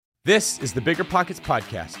This is the Bigger Pockets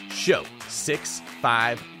Podcast, show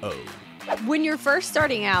 650. When you're first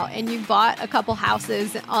starting out and you've bought a couple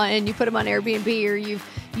houses and you put them on Airbnb, or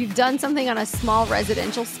you've done something on a small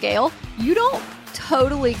residential scale, you don't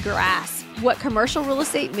totally grasp what commercial real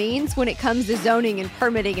estate means when it comes to zoning and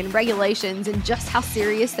permitting and regulations and just how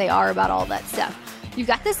serious they are about all that stuff. You've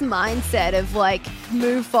got this mindset of like,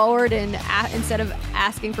 move forward and instead of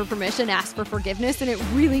asking for permission, ask for forgiveness. And it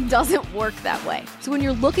really doesn't work that way. So when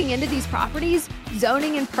you're looking into these properties,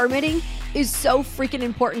 zoning and permitting is so freaking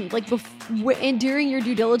important. Like and during your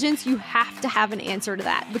due diligence, you have to have an answer to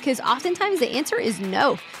that, because oftentimes the answer is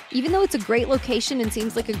no. Even though it's a great location and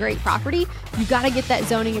seems like a great property, you got to get that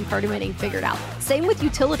zoning and permitting figured out. Same with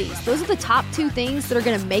utilities. Those are the top two things that are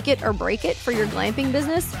going to make it or break it for your glamping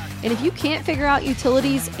business. And if you can't figure out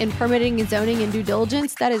utilities and permitting and zoning and due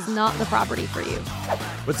diligence, that is not the property for you.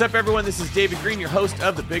 What's up, everyone? This is David Green, your host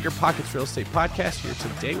of the Bigger Pockets Real Estate Podcast, here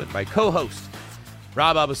today with my co-host,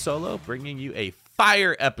 Rob Abasolo, bringing you a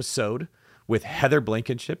fire episode with Heather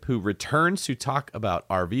Blankenship, who returns to talk about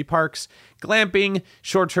RV parks, glamping,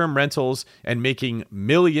 short-term rentals, and making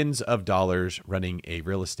millions of dollars running a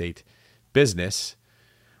real estate business,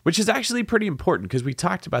 which is actually pretty important because we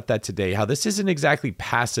talked about that today, how this isn't exactly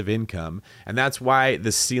passive income, and that's why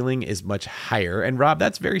the ceiling is much higher. And Rob,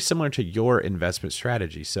 that's very similar to your investment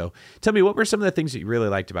strategy. So tell me, what were some of the things that you really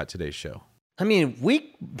liked about today's show? I mean,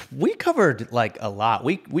 we covered like a lot.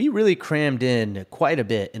 We really crammed in quite a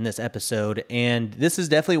bit in this episode, and this is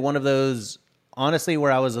definitely one of those, honestly,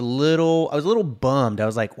 where I was a little bummed. I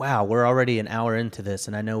was like, wow, we're already an hour into this,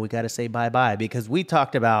 and I know we got to say bye-bye, because we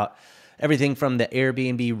talked about everything from the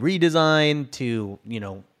Airbnb redesign to,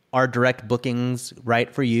 our direct bookings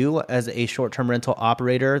right for you as a short-term rental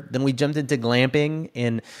operator. Then we jumped into glamping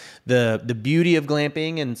and the beauty of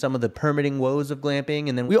glamping and some of the permitting woes of glamping.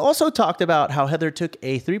 And then we also talked about how Heather took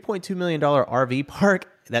a $3.2 million RV park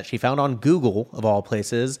that she found on Google, of all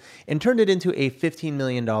places, and turned it into a $15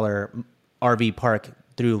 million RV park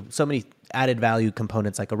through so many added value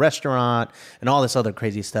components like a restaurant and all this other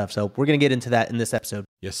crazy stuff. So we're going to get into that in this episode.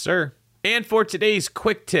 Yes, sir. And for today's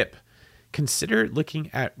quick tip, consider looking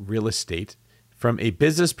at real estate from a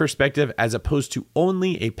business perspective as opposed to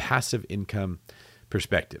only a passive income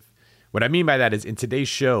perspective. What I mean by that is, in today's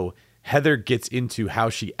show, Heather gets into how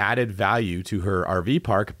she added value to her RV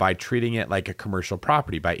park by treating it like a commercial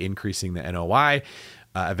property, by increasing the NOI,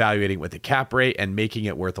 evaluating with the cap rate, and making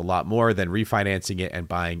it worth a lot more than refinancing it and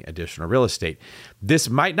buying additional real estate. This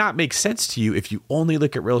might not make sense to you if you only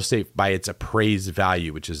look at real estate by its appraised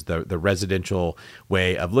value, which is the residential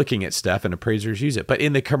way of looking at stuff, and appraisers use it. But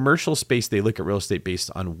in the commercial space, they look at real estate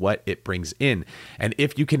based on what it brings in. And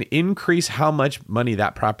if you can increase how much money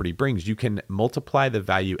that property brings, you can multiply the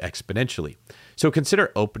value exponentially. So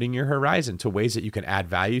consider opening your horizon to ways that you can add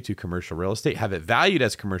value to commercial real estate, have it valued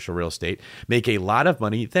as commercial real estate, make a lot of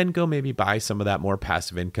money, then go maybe buy some of that more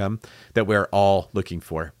passive income that we're all looking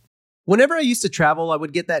for. Whenever I used to travel, I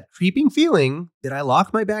would get that creeping feeling that I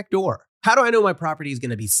locked my back door. How do I know my property is going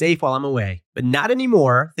to be safe while I'm away? But not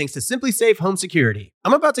anymore, thanks to Simply Safe Home Security.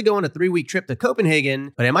 I'm about to go on a 3-week trip to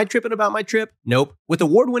Copenhagen, but am I tripping about my trip? Nope. With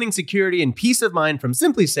award-winning security and peace of mind from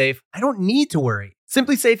Simply Safe, I don't need to worry.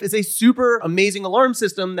 Simply Safe is a super amazing alarm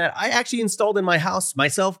system that I actually installed in my house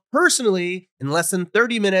myself personally in less than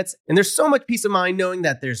 30 minutes. And there's so much peace of mind knowing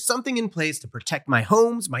that there's something in place to protect my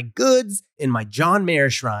homes, my goods, and my John Mayer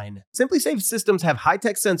shrine. Simply Safe systems have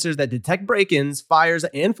high-tech sensors that detect break-ins, fires,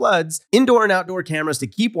 and floods, indoor and outdoor cameras to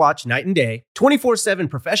keep watch night and day, 24/7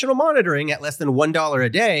 professional monitoring at less than $1 a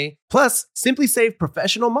day. Plus, Simply Safe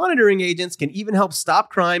professional monitoring agents can even help stop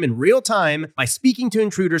crime in real time by speaking to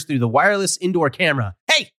intruders through the wireless indoor camera.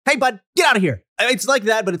 Hey, bud, get out of here. It's like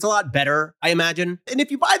that, but it's a lot better, I imagine. And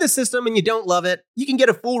if you buy the system and you don't love it, you can get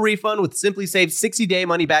a full refund with Simply Safe's 60-day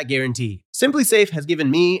money-back guarantee. Simply Safe has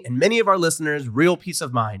given me and many of our listeners real peace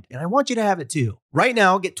of mind, and I want you to have it too. Right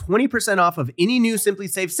now, get 20% off of any new Simply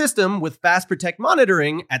Safe system with Fast Protect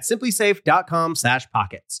monitoring at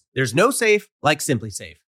simplysafe.com/pockets. There's no safe like Simply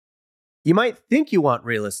Safe. You might think you want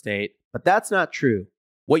real estate, but that's not true.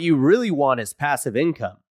 What you really want is passive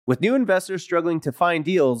income. With new investors struggling to find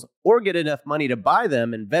deals or get enough money to buy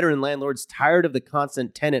them, and veteran landlords tired of the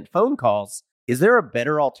constant tenant phone calls, is there a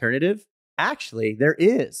better alternative? Actually, there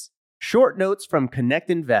is. Short notes from Connect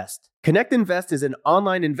Invest. Connect Invest is an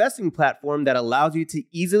online investing platform that allows you to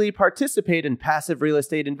easily participate in passive real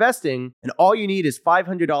estate investing, and all you need is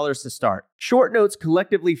 $500 to start. Short Notes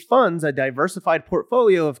collectively funds a diversified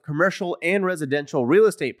portfolio of commercial and residential real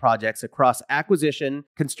estate projects across acquisition,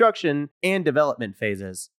 construction, and development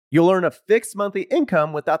phases. You'll earn a fixed monthly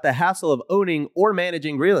income without the hassle of owning or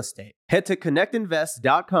managing real estate. Head to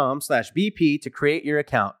connectinvest.com/BP to create your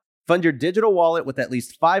account. Fund your digital wallet with at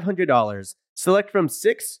least $500. Select from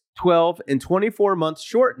 6, 12, and 24-month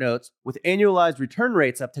short notes with annualized return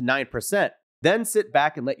rates up to 9%. Then sit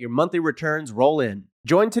back and let your monthly returns roll in.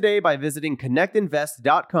 Join today by visiting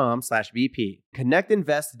connectinvest.com/BP.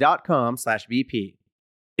 Connectinvest.com/BP.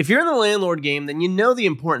 If you're in the landlord game, then you know the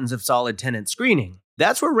importance of solid tenant screening.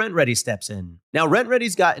 That's where RentRedi steps in. Now,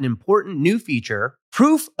 RentRedi's got an important new feature,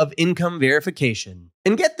 proof of income verification.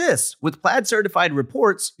 And get this, with Plaid certified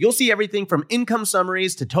reports, you'll see everything from income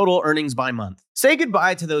summaries to total earnings by month. Say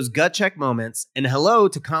goodbye to those gut check moments and hello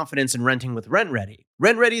to confidence in renting with RentRedi.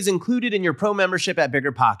 RentRedi is included in your pro membership at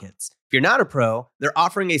Bigger Pockets. If you're not a pro, they're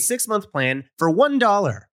offering a 6-month plan for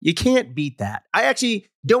 $1. You can't beat that. I actually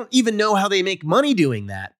don't even know how they make money doing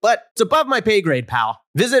that, but it's above my pay grade, pal.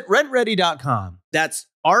 Visit rentredi.com. That's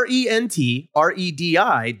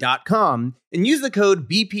RENTREDI.com and use the code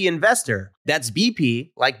BP Investor. That's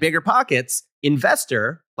BP, like Bigger Pockets,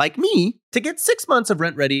 Investor, like me, to get 6 months of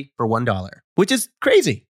RentRedi for $1, which is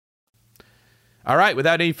crazy. All right,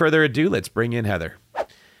 without any further ado, let's bring in Heather.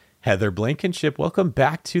 Heather Blankenship, welcome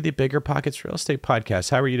back to the Bigger Pockets Real Estate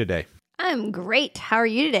Podcast. How are you today? I'm great. How are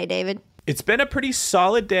you today, David? It's been a pretty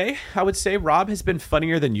solid day, I would say. Rob has been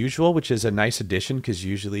funnier than usual, which is a nice addition because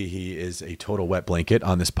usually he is a total wet blanket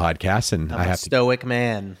on this podcast, and I'm a stoic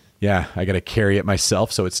man. Yeah, I got to carry it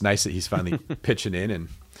myself, so it's nice that he's finally pitching in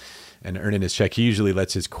and earning his check. He usually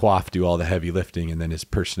lets his quaff do all the heavy lifting, and then his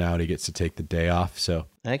personality gets to take the day off. So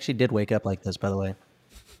I actually did wake up like this, by the way.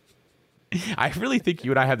 I really think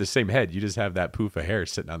you and I have the same head. You just have that poof of hair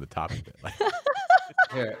sitting on the top of it.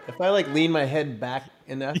 Here, if I lean my head back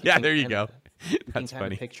enough. Yeah, there you go. That's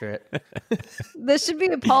funny. Picture it. This should be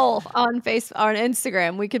a poll on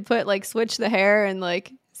Instagram. We could put switch the hair and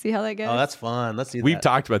see how that goes. Oh, that's fun. Let's do that. We've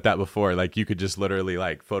talked about that before. You could just literally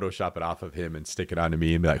Photoshop it off of him and stick it onto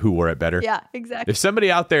me and be like, who wore it better? Yeah, exactly. If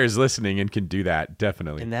somebody out there is listening and can do that,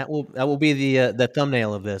 definitely. And that will be the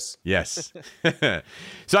thumbnail of this. Yes.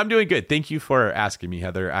 So I'm doing good. Thank you for asking me,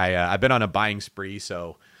 Heather. I've been on a buying spree,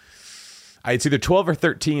 so it's either 12 or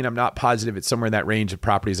 13. I'm not positive. It's somewhere in that range of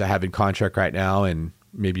properties I have in contract right now, and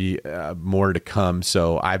maybe more to come.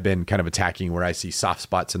 So I've been kind of attacking where I see soft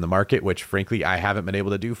spots in the market, which frankly, I haven't been able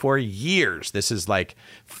to do for years. This is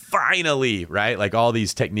finally, right? All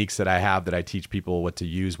these techniques that I have that I teach people what to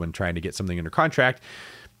use when trying to get something under contract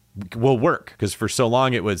will work. Because for so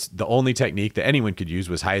long, it was the only technique that anyone could use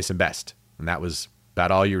was highest and best. And that was about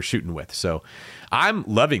all you were shooting with. So I'm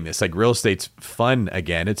loving this. Real estate's fun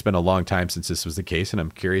again. It's been a long time since this was the case, and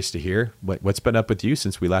I'm curious to hear what's been up with you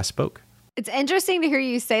since we last spoke. It's interesting to hear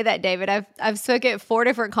you say that, David. I've spoken at 4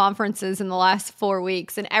 different conferences in the last 4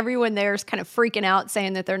 weeks, and everyone there is kind of freaking out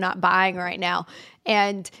saying that they're not buying right now.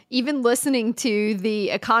 And even listening to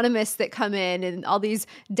the economists that come in and all these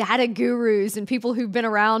data gurus and people who've been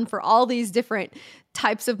around for all these different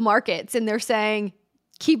types of markets, and they're saying,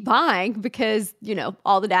 keep buying because,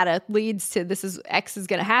 all the data leads to X is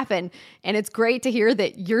going to happen. And it's great to hear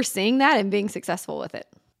that you're seeing that and being successful with it.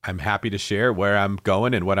 I'm happy to share where I'm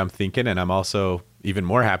going and what I'm thinking. And I'm also even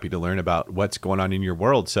more happy to learn about what's going on in your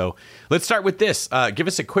world. So let's start with this. Give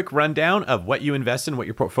us a quick rundown of what you invest in, what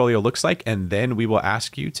your portfolio looks like. And then we will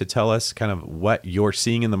ask you to tell us kind of what you're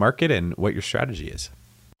seeing in the market and what your strategy is.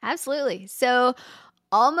 Absolutely. So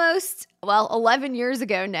 11 years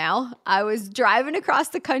ago now, I was driving across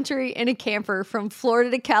the country in a camper from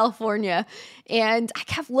Florida to California, and I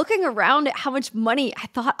kept looking around at how much money I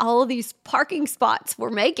thought all of these parking spots were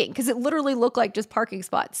making, because it literally looked like just parking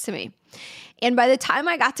spots to me. And by the time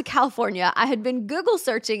I got to California, I had been Google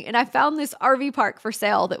searching, and I found this RV park for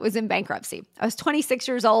sale that was in bankruptcy. I was 26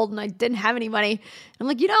 years old, and I didn't have any money. I'm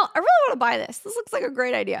like, I really want to buy this. This looks like a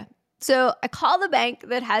great idea. So I call the bank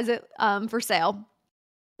that has it for sale.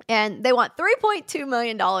 And they want $3.2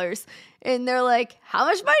 million. And they're like, how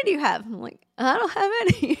much money do you have? I'm like, I don't have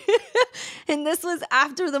any. And this was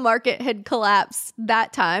after the market had collapsed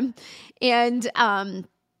that time. And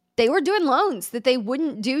they were doing loans that they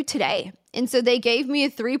wouldn't do today. And so they gave me a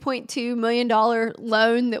 $3.2 million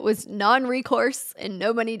loan that was non-recourse and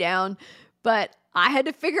no money down. But I had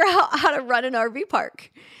to figure out how to run an RV park.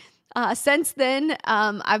 Since then,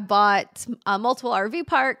 I've bought multiple RV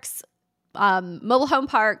parks, mobile home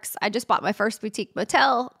parks. I just bought my first boutique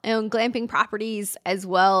motel, I own glamping properties, as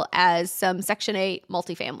well as some Section 8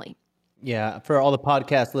 multifamily. Yeah, for all the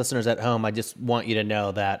podcast listeners at home, I just want you to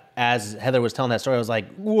know that as Heather was telling that story, I was like,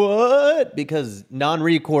 what? Because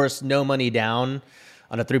non-recourse, no money down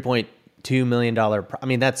on a $3.2 million.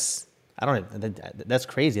 That's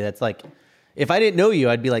crazy. That's If I didn't know you,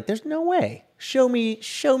 I'd be like, there's no way. Show me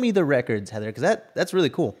the records, Heather, because that's really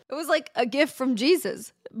cool. It was like a gift from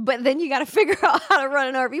Jesus. But then you got to figure out how to run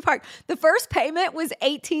an RV park. The first payment was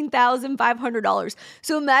 $18,500.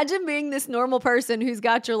 So imagine being this normal person who's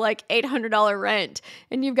got your like $800 rent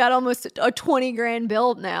and you've got almost a 20 grand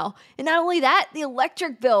bill now. And not only that, the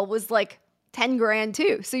electric bill was like 10 grand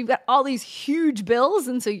too. So you've got all these huge bills.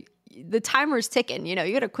 And so the timer's ticking. You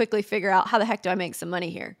got to quickly figure out how the heck do I make some money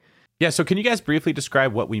here? Yeah, so can you guys briefly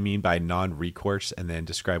describe what we mean by non-recourse and then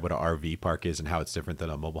describe what an RV park is and how it's different than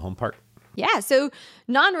a mobile home park? Yeah, so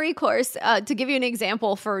non-recourse, to give you an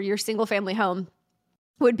example for your single family home,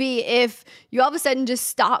 would be if you all of a sudden just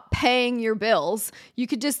stop paying your bills, you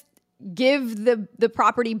could just give the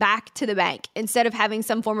property back to the bank instead of having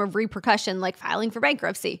some form of repercussion like filing for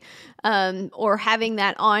bankruptcy or having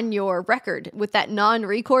that on your record. With that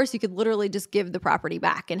non-recourse, you could literally just give the property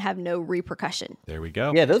back and have no repercussion. There we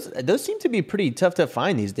go. Yeah, those seem to be pretty tough to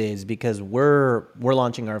find these days because we're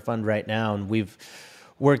launching our fund right now and we've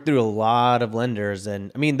worked through a lot of lenders,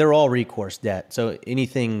 and I mean they're all recourse debt. So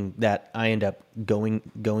anything that I end up going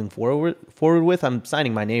forward with, I'm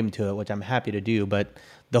signing my name to it, which I'm happy to do. But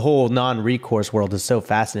the whole non-recourse world is so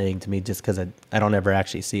fascinating to me just because I don't ever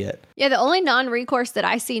actually see it. Yeah, the only non-recourse that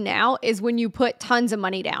I see now is when you put tons of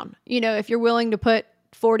money down. If you're willing to put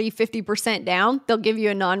 40, 50% down, they'll give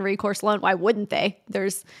you a non-recourse loan. Why wouldn't they?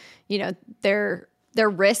 There's, their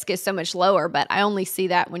risk is so much lower, but I only see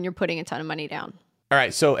that when you're putting a ton of money down. All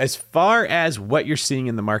right, so as far as what you're seeing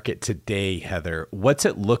in the market today, Heather, what's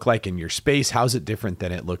it look like in your space? How's it different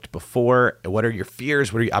than it looked before? What are your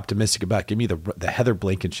fears? What are you optimistic about? Give me the Heather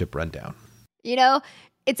Blankenship rundown.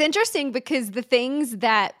 It's interesting because the things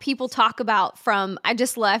that people talk about I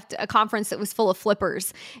just left a conference that was full of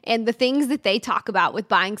flippers, and the things that they talk about with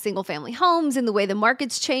buying single family homes and the way the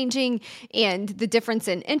market's changing and the difference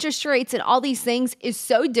in interest rates and all these things is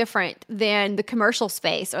so different than the commercial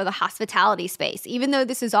space or the hospitality space. Even though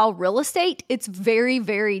this is all real estate, it's very,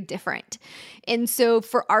 very different. And so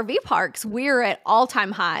for RV parks, we're at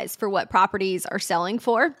all-time highs for what properties are selling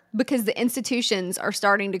for because the institutions are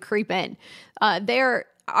starting to creep in.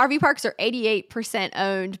 RV parks are 88%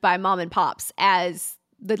 owned by mom and pops as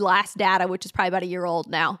the last data, which is probably about a year old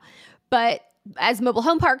now. But as mobile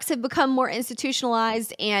home parks have become more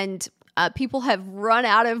institutionalized and people have run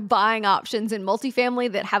out of buying options in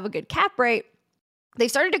multifamily that have a good cap rate,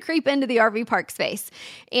 they've started to creep into the RV park space.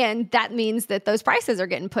 And that means that those prices are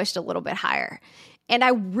getting pushed a little bit higher. And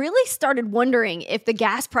I really started wondering if the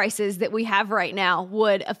gas prices that we have right now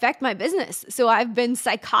would affect my business. So I've been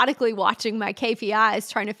psychotically watching my KPIs,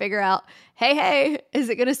 trying to figure out, hey, is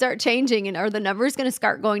it going to start changing? And are the numbers going to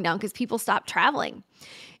start going down because people stop traveling?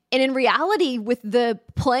 And in reality, with the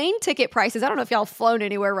plane ticket prices, I don't know if y'all have flown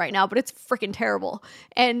anywhere right now, but it's freaking terrible.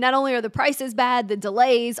 And not only are the prices bad, the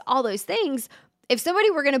delays, all those things, if somebody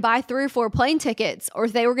were going to buy 3 or 4 plane tickets, or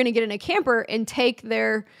if they were going to get in a camper and take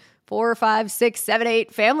their 4, 5, 6, 7,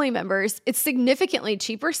 8 family members, it's significantly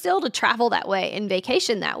cheaper still to travel that way and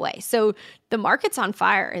vacation that way. So the market's on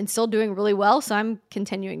fire and still doing really well. So I'm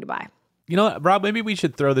continuing to buy. You know what, Rob, maybe we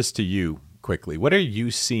should throw this to you quickly. What are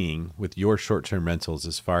you seeing with your short-term rentals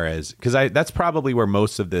as far as, because that's probably where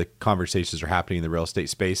most of the conversations are happening in the real estate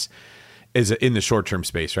space, is in the short-term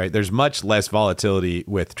space, right? There's much less volatility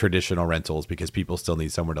with traditional rentals because people still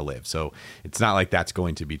need somewhere to live. So it's not like that's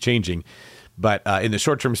going to be changing. But in the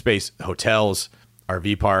short-term space, hotels,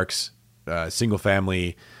 RV parks,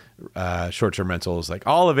 single-family, short-term rentals, like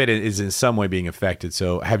all of it is in some way being affected.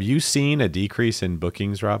 So have you seen a decrease in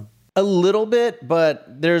bookings, Rob? A little bit, but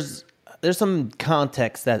there's some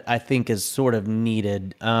context that I think is sort of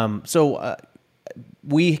needed.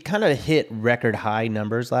 We kind of hit record high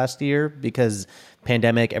numbers last year because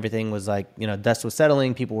pandemic, everything was like, dust was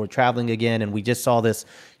settling, people were traveling again, and we just saw this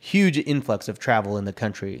huge influx of travel in the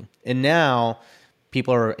country. And now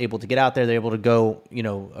people are able to get out there, they're able to go,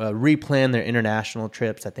 replan their international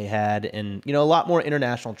trips that they had. And, a lot more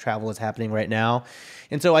international travel is happening right now.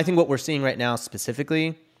 And so I think what we're seeing right now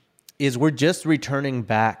specifically is we're just returning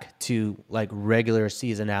back to like regular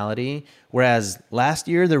seasonality. Whereas last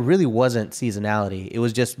year, there really wasn't seasonality. It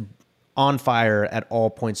was just on fire at all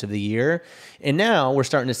points of the year. And now we're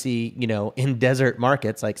starting to see, in desert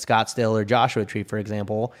markets like Scottsdale or Joshua Tree, for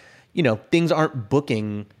example, things aren't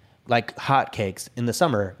booking like hotcakes in the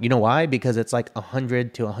summer. You know why? Because it's like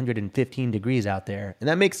 100 to 115 degrees out there. And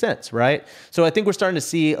that makes sense, right? So I think we're starting to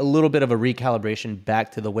see a little bit of a recalibration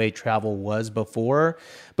back to the way travel was before.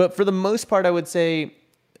 But for the most part, I would say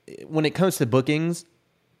when it comes to bookings,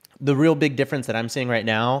 the real big difference that I'm seeing right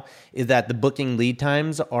now is that the booking lead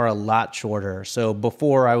times are a lot shorter. So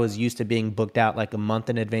before I was used to being booked out like a month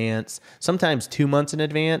in advance, sometimes 2 months in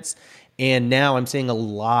advance. And now I'm seeing a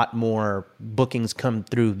lot more bookings come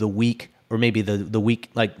through the week or maybe the week,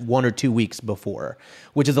 like 1 or 2 weeks before,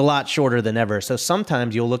 which is a lot shorter than ever. So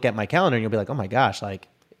sometimes you'll look at my calendar and you'll be like, oh my gosh, like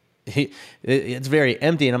it's very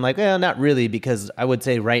empty. And I'm like, well, not really, because I would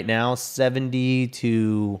say right now, 70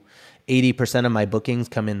 to 80% of my bookings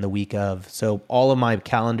come in the week of. So all of my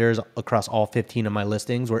calendars across all 15 of my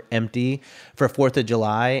listings were empty for 4th of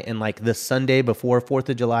July. And like the Sunday before 4th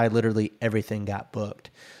of July, literally everything got booked.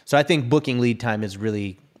 So I think booking lead time is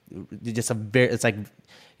really just it's like,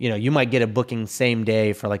 you know, you might get a booking same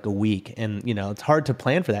day for like a week. And, you know, it's hard to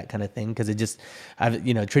plan for that kind of thing because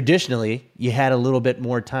traditionally you had a little bit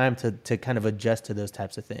more time to kind of adjust to those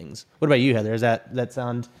types of things. What about you, Heather? Does that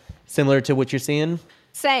sound similar to what you're seeing?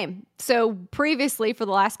 Same. So previously, for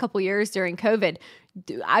the last couple of years during COVID,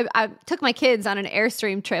 I took my kids on an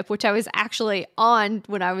Airstream trip, which I was actually on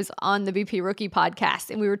when I was on the BP Rookie podcast.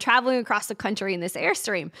 And we were traveling across the country in this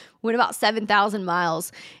Airstream, went about 7,000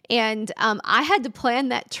 miles. And I had to plan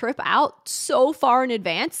that trip out so far in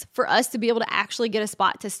advance for us to be able to actually get a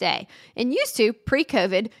spot to stay. And used to,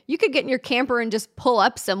 pre-COVID, you could get in your camper and just pull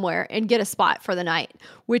up somewhere and get a spot for the night,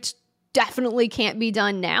 which definitely can't be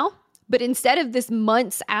done now. But instead of this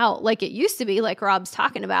months out like it used to be, like Rob's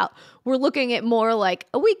talking about, we're looking at more like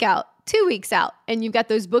a week out, 2 weeks out. And you've got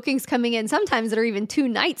those bookings coming in sometimes that are even 2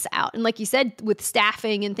 nights out. And like you said, with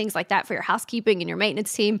staffing and things like that for your housekeeping and your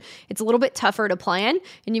maintenance team, it's a little bit tougher to plan.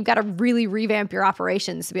 And you've got to really revamp your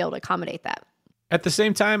operations to be able to accommodate that. At the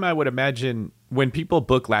same time, I would imagine when people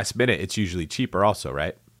book last minute, it's usually cheaper also,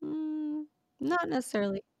 right? Not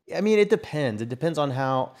necessarily. I mean, it depends. It depends on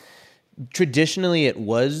how traditionally it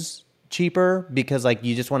was cheaper because like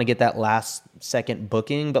you just want to get that last second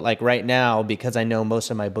booking. But like right now, because I know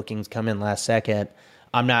most of my bookings come in last second,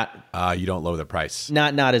 I'm not. You don't lower the price.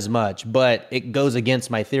 Not as much, but it goes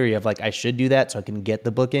against my theory of like I should do that so I can get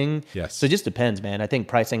the booking. Yes. So it just depends, man. I think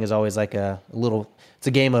pricing is always like a little. It's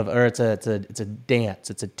a game of, or it's a dance.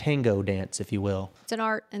 It's a tango dance, if you will. It's an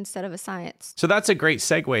art instead of a science. So that's a great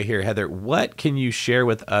segue here, Heather. What can you share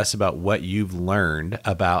with us about what you've learned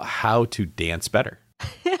about how to dance better?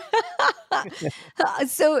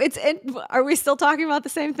 So are we still talking about the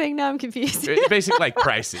same thing now? I'm confused. Basically like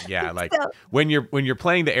pricing. Yeah. Like when you're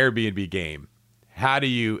playing the Airbnb game, how do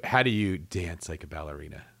you dance like a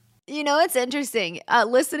ballerina? You know, it's interesting.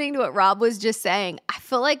 Listening to what Rob was just saying, I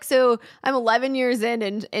feel like, so I'm 11 years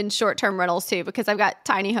in short-term rentals too, because I've got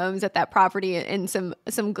tiny homes at that property and some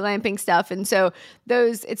glamping stuff. And so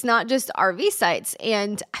it's not just RV sites.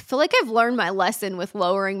 And I feel like I've learned my lesson with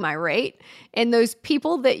lowering my rate. And those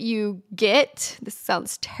people that you get, this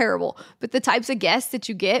sounds terrible, but the types of guests that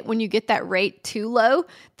you get when you get that rate too low,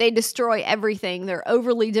 they destroy everything. They're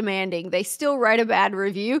overly demanding. They still write a bad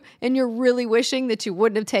review. And you're really wishing that you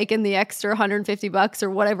wouldn't have taken the extra $150 or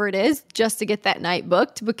whatever it is just to get that night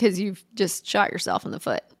booked because you've just shot yourself in the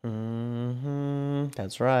foot. Mm-hmm.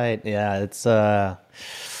 That's right. Yeah, it's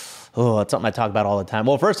something I talk about all the time.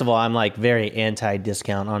 Well, first of all, I'm like very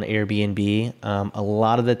anti-discount on Airbnb. A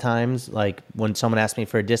lot of the times, like when someone asks me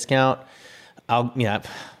for a discount, I'll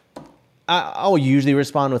usually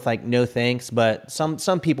respond with like, no thanks. But some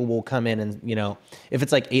people will come in and, you know, if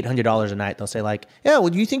it's like $800 a night, they'll say like, yeah, well,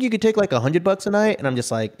 do you think you could take like $100 a night? And I'm just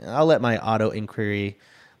like, I'll let my auto inquiry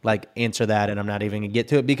like answer that. And I'm not even gonna get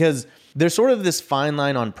to it because there's sort of this fine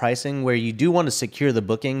line on pricing where you do want to secure the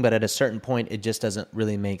booking, but at a certain point, it just doesn't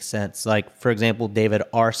really make sense. Like for example, David,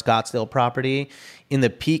 our Scottsdale property in the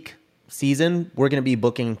peak season, we're going to be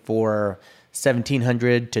booking for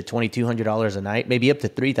 $1,700 to $2,200 a night, maybe up to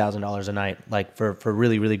 $3,000 a night, like for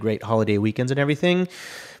really, really great holiday weekends and everything.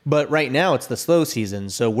 But right now it's the slow season.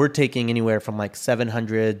 So we're taking anywhere from like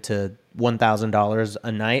 $700 to $1,000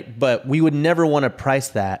 a night, but we would never want to price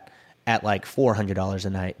that at like $400 a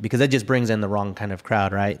night because that just brings in the wrong kind of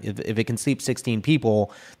crowd, right? If it can sleep 16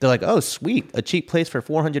 people, they're like, oh, sweet, a cheap place for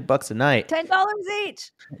 $400 a night. $10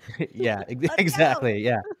 each. Yeah, exactly.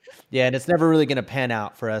 Yeah. Yeah. And it's never really going to pan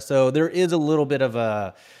out for us. So there is a little bit of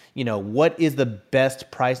a, you know, what is the best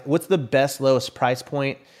price? What's the best lowest price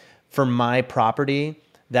point for my property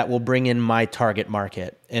that will bring in my target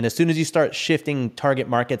market? And as soon as you start shifting target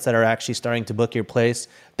markets that are actually starting to book your place,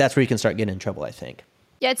 that's where you can start getting in trouble, I think.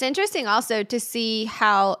 Yeah, it's interesting also to see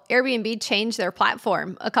how Airbnb changed their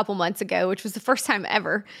platform a couple months ago, which was the first time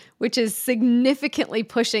ever, which is significantly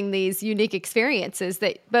pushing these unique experiences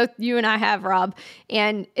that both you and I have, Rob.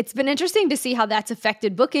 And it's been interesting to see how that's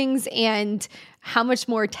affected bookings and how much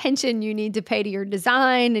more attention you need to pay to your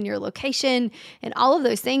design and your location and all of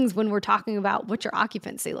those things when we're talking about what your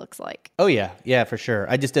occupancy looks like. Oh, yeah. Yeah, for sure.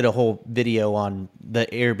 I just did a whole video on the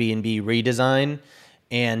Airbnb redesign.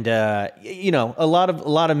 And, a lot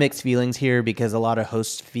of mixed feelings here because a lot of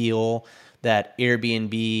hosts feel that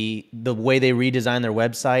Airbnb, the way they redesign their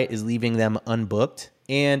website is leaving them unbooked.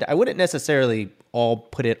 And I wouldn't necessarily all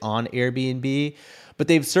put it on Airbnb, but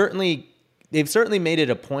they've certainly made it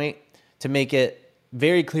a point to make it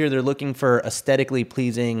very clear they're looking for aesthetically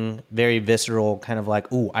pleasing, very visceral, kind of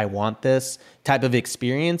like, ooh, I want this type of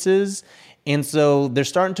experiences. And so they're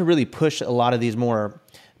starting to really push a lot of these more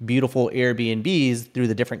beautiful Airbnbs through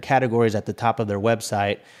the different categories at the top of their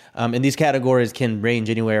website. And these categories can range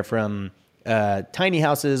anywhere from tiny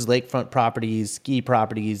houses, lakefront properties, ski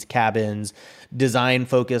properties, cabins,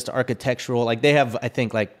 design-focused architectural. Like they have, I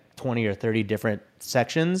think, like 20 or 30 different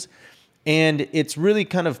sections. And it's really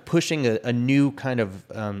kind of pushing a new kind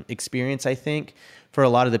of experience, I think, for a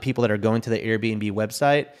lot of the people that are going to the Airbnb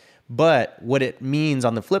website. But what it means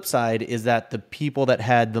on the flip side is that the people that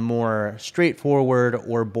had the more straightforward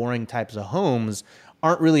or boring types of homes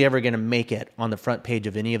aren't really ever going to make it on the front page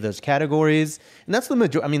of any of those categories. And that's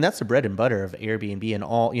that's the bread and butter of Airbnb and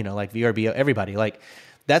all, like VRBO, everybody. Like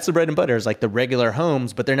that's the bread and butter is like the regular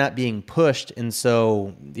homes, but they're not being pushed. And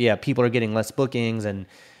so, yeah, people are getting less bookings. And,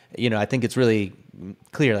 I think it's really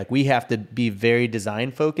clear, like we have to be very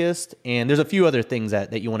design focused. And there's a few other things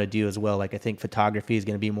that you want to do as well. Like I think photography is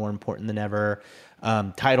going to be more important than ever.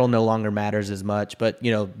 Title no longer matters as much, but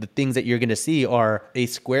the things that you're going to see are a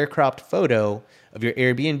square cropped photo of your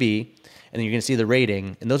Airbnb, and then you're going to see the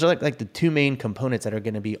rating. And those are like the two main components that are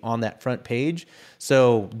going to be on that front page.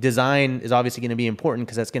 So design is obviously going to be important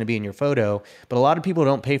because that's going to be in your photo, but a lot of people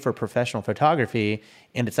don't pay for professional photography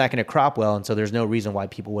and it's not going to crop well. And so there's no reason why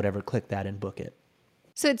people would ever click that and book it.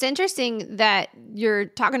 So it's interesting that you're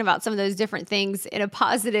talking about some of those different things in a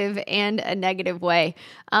positive and a negative way.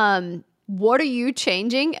 What are you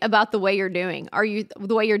changing about the way you're doing?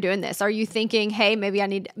 The way you're doing this? Are you thinking, hey,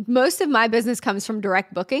 maybe most of my business comes from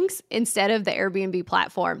direct bookings instead of the Airbnb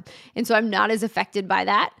platform. And so I'm not as affected by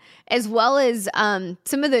that, as well as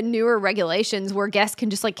some of the newer regulations where guests can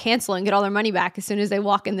just like cancel and get all their money back as soon as they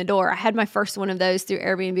walk in the door. I had my first one of those through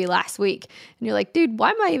Airbnb last week. And you're like, dude,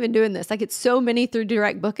 why am I even doing this? Like it's so many through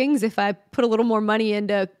direct bookings. If I put a little more money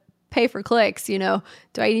into pay for clicks, do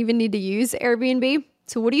I even need to use Airbnb?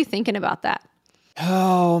 So what are you thinking about that?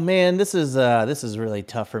 Oh man, this is really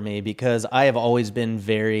tough for me because I have always been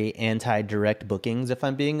very anti-direct bookings, if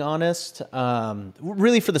I'm being honest.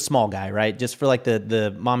 Really for the small guy, right? Just for like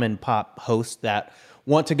the mom and pop hosts that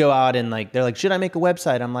want to go out and like they're like, should I make a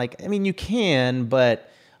website? I'm like, I mean, you can,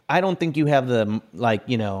 but I don't think you have the I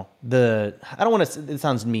don't want to. It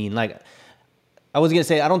sounds mean, like. I was going to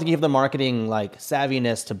say, I don't think you have the marketing like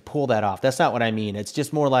savviness to pull that off. That's not what I mean. It's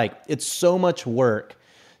just more like it's so much work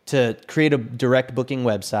to create a direct booking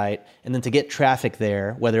website and then to get traffic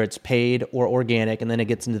there, whether it's paid or organic. And then it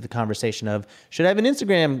gets into the conversation of, should I have an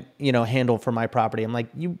Instagram, handle for my property? I'm like,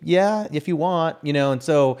 yeah, if you want, and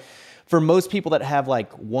so for most people that have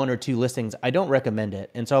like one or two listings, I don't recommend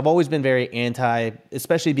it. And so I've always been very anti,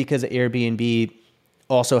 especially because Airbnb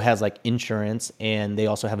also has like insurance and they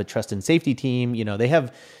also have a trust and safety team. They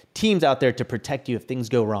have teams out there to protect you if things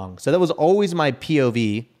go wrong. So that was always my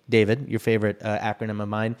POV, David, your favorite acronym of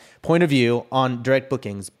mine, point of view on direct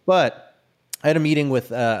bookings. But I had a meeting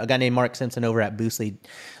with a guy named Mark Simpson over at Boostly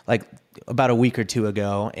like about a week or two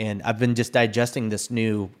ago. And I've been just digesting this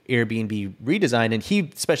new Airbnb redesign and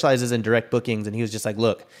he specializes in direct bookings. And he was just like,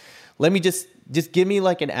 look, let me just give me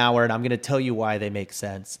like an hour and I'm going to tell you why they make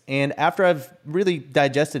sense. And after I've really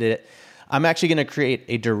digested it, I'm actually going to create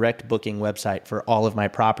a direct booking website for all of my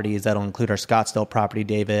properties. That'll include our Scottsdale property,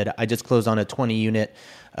 David. I just closed on a 20-unit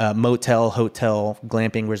motel, hotel,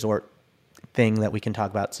 glamping resort thing that we can talk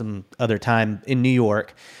about some other time in New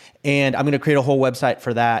York. And I'm going to create a whole website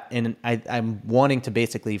for that. And I'm wanting to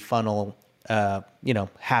basically funnel,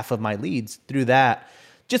 half of my leads through that,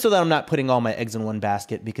 just so that I'm not putting all my eggs in one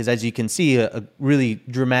basket, because as you can see, a really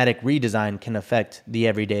dramatic redesign can affect the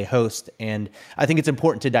everyday host. And I think it's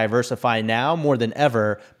important to diversify now more than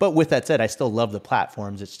ever. But with that said, I still love the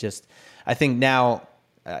platforms. It's just, I think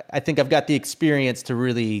I've got the experience to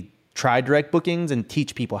really try direct bookings and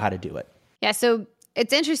teach people how to do it. Yeah. So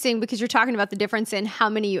It's interesting because you're talking about the difference in how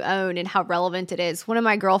many you own and how relevant it is. One of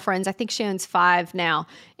my girlfriends, I think she owns 5 now,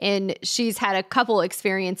 and she's had a couple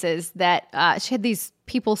experiences that she had these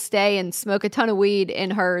people stay and smoke a ton of weed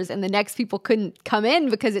in hers, and the next people couldn't come in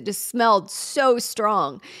because it just smelled so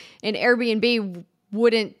strong. And Airbnb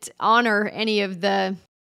wouldn't honor any of the,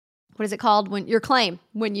 what is it called? When your claim,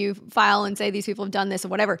 when you file and say these people have done this or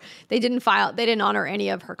whatever, they didn't honor any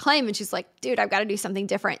of her claim. And she's like, dude, I've got to do something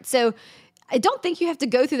different. So I don't think you have to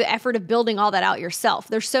go through the effort of building all that out yourself.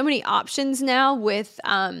 There's so many options now with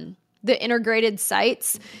the integrated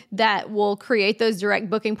sites that will create those direct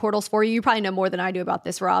booking portals for you. You probably know more than I do about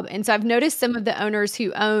this, Rob. And so I've noticed some of the owners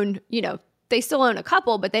who own, they still own a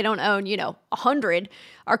couple, but they don't own, 100.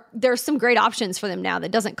 There's some great options for them now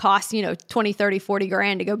that doesn't cost, 20, 30, 40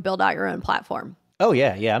 grand to go build out your own platform. Oh,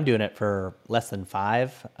 yeah. Yeah, I'm doing it for less than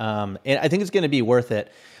 5. And I think it's going to be worth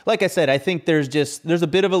it. Like I said, I think there's a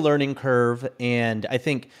bit of a learning curve. And I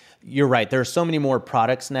think you're right. There are so many more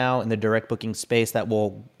products now in the direct booking space that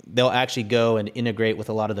they'll actually go and integrate with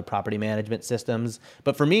a lot of the property management systems.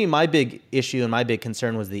 But for me, my big issue and my big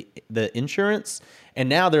concern was the insurance. And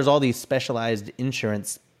now there's all these specialized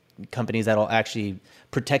insurance companies that'll actually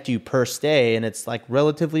protect you per stay. And it's like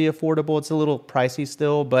relatively affordable. It's a little pricey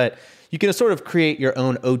still, but you can sort of create your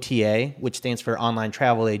own OTA, which stands for online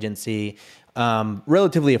travel agency,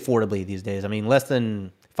 relatively affordably these days. I mean, less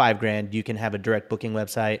than $5,000, you can have a direct booking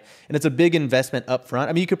website, and it's a big investment up front.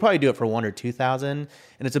 I mean, you could probably do it for $1,000 or $2,000, and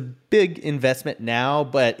it's a big investment now.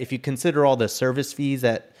 But if you consider all the service fees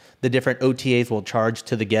that the different OTAs will charge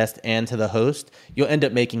to the guest and to the host, you'll end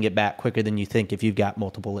up making it back quicker than you think if you've got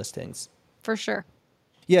multiple listings. For sure.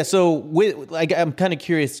 Yeah, so I'm kind of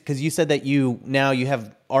curious because you said that you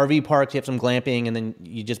have RV parks, you have some glamping, and then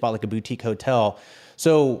you just bought like a boutique hotel.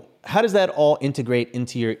 So how does that all integrate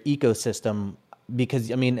into your ecosystem?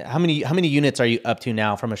 Because I mean, how many units are you up to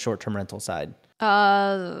now from a short-term rental side?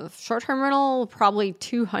 Short-term rental, probably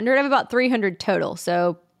 200. I have about 300 total,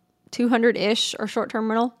 so 200-ish are short-term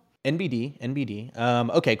rental. NBD.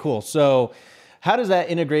 Okay, cool. So how does that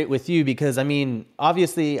integrate with you? Because I mean,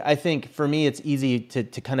 obviously, I think for me, it's easy to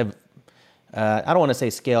kind of, I don't want to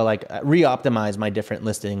say scale, like re-optimize my different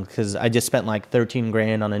listings because I just spent like 13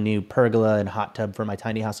 grand on a new pergola and hot tub for my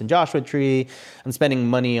tiny house in Joshua Tree. I'm spending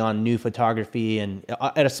money on new photography, and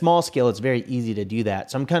at a small scale, it's very easy to do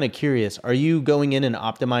that. So I'm kind of curious, are you going in and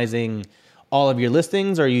optimizing all of your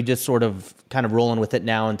listings, or are you just sort of kind of rolling with it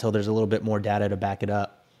now until there's a little bit more data to back it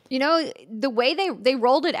up? The way they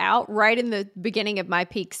rolled it out right in the beginning of my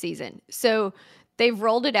peak season. So they've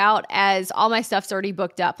rolled it out as all my stuff's already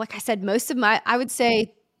booked up. Like I said, I would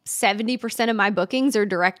say 70% of my bookings are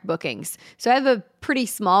direct bookings. So I have a pretty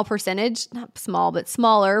small percentage, not small, but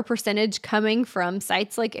smaller percentage coming from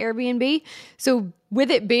sites like Airbnb. So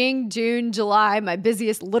with it being June, July,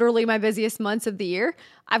 literally my busiest months of the year,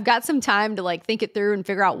 I've got some time to like think it through and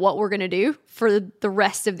figure out what we're going to do for the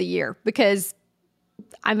rest of the year because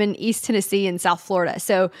I'm in East Tennessee and South Florida.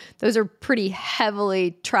 So those are pretty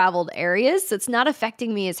heavily traveled areas. So it's not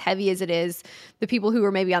affecting me as heavy as it is the people who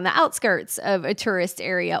are maybe on the outskirts of a tourist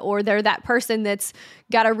area, or they're that person that's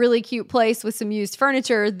got a really cute place with some used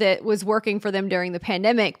furniture that was working for them during the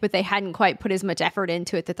pandemic, but they hadn't quite put as much effort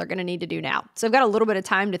into it that they're going to need to do now. So I've got a little bit of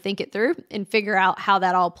time to think it through and figure out how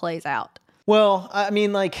that all plays out. Well, I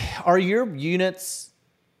mean, like, are your units...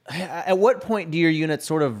 At what point do your units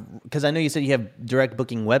sort of, because I know you said you have direct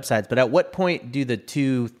booking websites, but at what point do the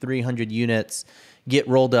 200-300 units get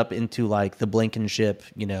rolled up into like the Blankenship,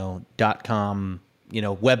 .com,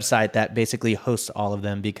 website that basically hosts all of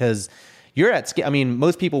them? Because you're at scale. I mean,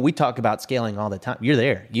 most people, we talk about scaling all the time. You're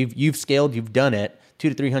there. You've scaled, you've done it.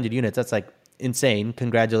 200 to 300 units. That's like insane.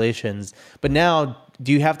 Congratulations. But now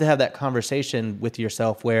do you have to have that conversation with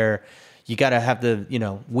yourself where you got to have to,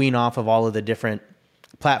 wean off of all of the different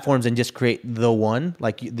platforms and just create the one,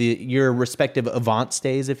 like your respective avant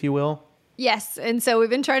stays, if you will? Yes. And so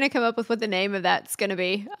we've been trying to come up with what the name of that's going to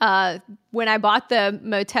be. When I bought the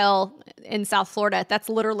motel in South Florida, that's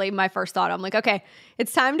literally my first thought. I'm like, okay,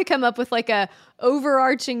 it's time to come up with like a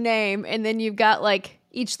overarching name. And then you've got like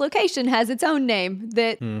each location has its own name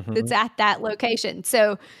that's at that location.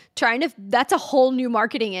 So that's a whole new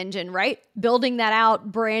marketing engine, right? Building that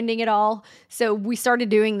out, branding it all. So we started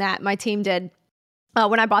doing that. My team did.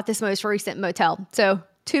 When I bought this most recent motel. So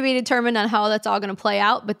to be determined on how that's all going to play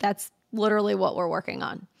out, but that's literally what we're working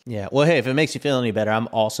on. Yeah. Well, hey, if it makes you feel any better, I'm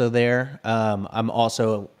also there. I'm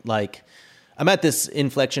also like, I'm at this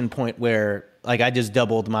inflection point where like I just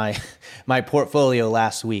doubled my portfolio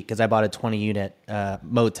last week because I bought a 20 unit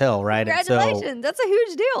motel, right? Congratulations. That's a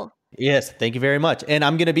huge deal. Yes, thank you very much. And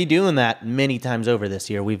I'm going to be doing that many times over this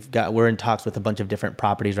year. We're in talks with a bunch of different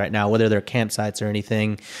properties right now, whether they're campsites or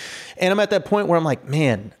anything. And I'm at that point where I'm like,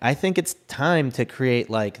 man, I think it's time to create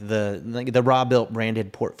like the raw built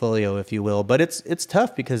branded portfolio, if you will. But it's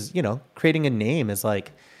tough because, creating a name is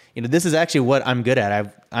like, this is actually what I'm good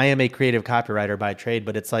at. I am a creative copywriter by trade,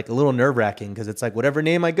 but it's like a little nerve wracking because it's like whatever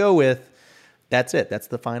name I go with, that's it. That's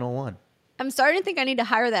the final one. I'm starting to think I need to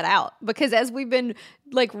hire that out because as we've been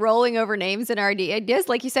like rolling over names in our ideas,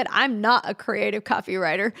 like you said, I'm not a creative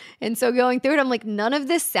copywriter. And so going through it, I'm like, none of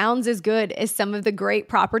this sounds as good as some of the great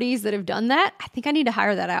properties that have done that. I think I need to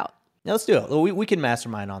hire that out. Yeah, let's do it. We can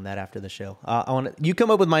mastermind on that after the show. You come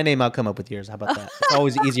up with my name, I'll come up with yours. How about that? It's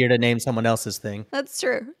always easier to name someone else's thing. That's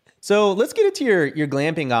true. So let's get into your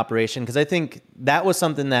glamping operation, because I think that was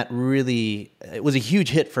something that really, it was a huge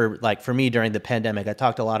hit for me during the pandemic. I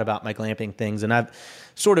talked a lot about my glamping things, and I've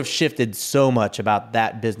sort of shifted so much about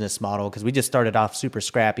that business model because we just started off super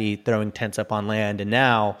scrappy, throwing tents up on land, and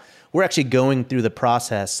now we're actually going through the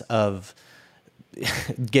process of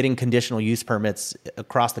getting conditional use permits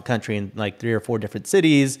across the country in like 3 or 4 different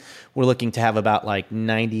cities. We're looking to have about like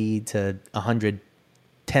 90 to 100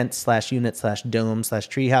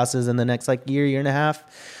 tent/unit/dome/tree houses in the next like year and a half.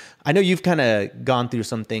 I know you've kind of gone through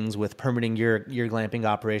some things with permitting your glamping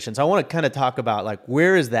operations. I want to kind of talk about like,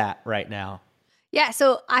 where is that right now? Yeah.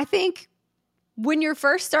 So I think when you're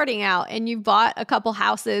first starting out and you've bought a couple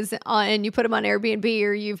houses and you put them on Airbnb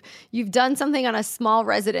or you've done something on a small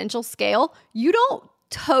residential scale, you don't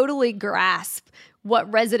totally grasp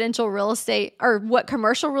what residential real estate or what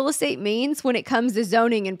commercial real estate means when it comes to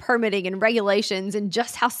zoning and permitting and regulations and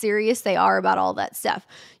just how serious they are about all that stuff.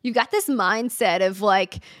 You've got this mindset of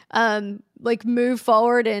like move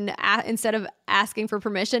forward and instead of asking for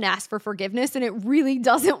permission, ask for forgiveness. And it really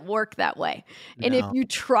doesn't work that way. No. And if you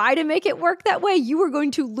try to make it work that way, you are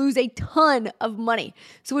going to lose a ton of money.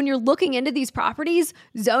 So when you're looking into these properties,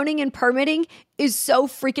 zoning and permitting is so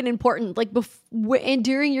freaking important. Like and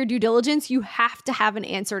during your due diligence, you have to have an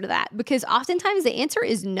answer to that because oftentimes the answer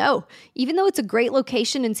is no. Even though it's a great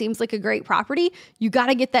location and seems like a great property, you got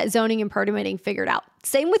to get that zoning and permitting figured out.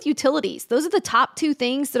 Same with utilities. Those are the top 2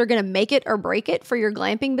 things that are going to make it or break it for your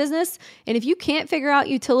glamping business. And if you can't figure out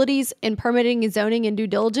utilities and permitting and zoning and due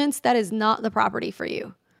diligence, that is not the property for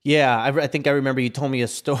you. Yeah, I think I remember you told me a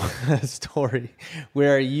story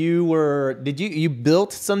where you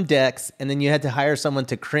built some decks and then you had to hire someone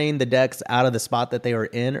to crane the decks out of the spot that they were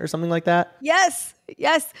in or something like that? Yes.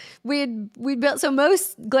 We built, so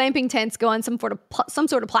most glamping tents go on some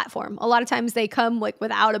sort of platform. A lot of times they come like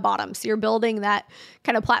without a bottom. So you're building that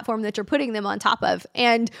kind of platform that you're putting them on top of.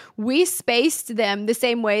 And we spaced them the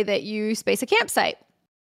same way that you space a campsite.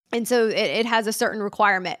 And so it has a certain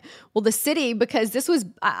requirement. Well, the city, because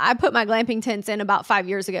I put my glamping tents in about 5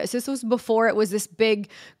 years ago. So this was before it was this big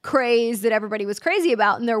craze that everybody was crazy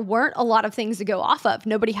about. And there weren't a lot of things to go off of.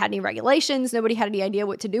 Nobody had any regulations. Nobody had any idea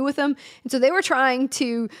what to do with them. And so they were trying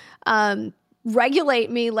to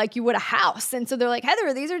regulate me like you would a house. And so they're like,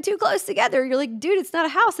 Heather, these are too close together. You're like, dude, it's not a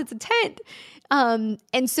house. It's a tent.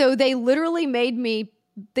 And so they literally made me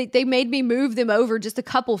move them over just a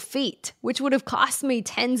couple feet, which would have cost me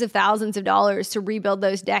tens of thousands of dollars to rebuild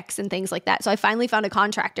those decks and things like that. So I finally found a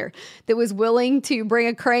contractor that was willing to bring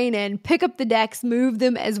a crane in, pick up the decks, move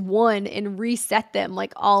them as one, and reset them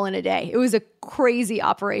like all in a day. It was a crazy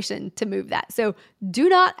operation to move that. So do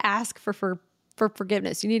not ask for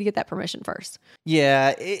forgiveness. You need to get that permission first.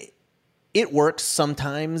 Yeah, it works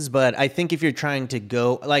sometimes, but I think if you're trying to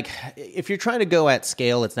go at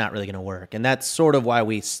scale, it's not really going to work. And that's sort of why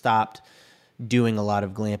we stopped doing a lot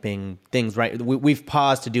of glamping things, right? We've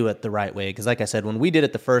paused to do it the right way. Because like I said, when we did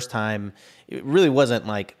it the first time, it really wasn't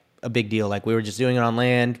like a big deal. Like we were just doing it on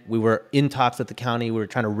land. We were in talks with the county. We were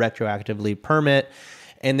trying to retroactively permit.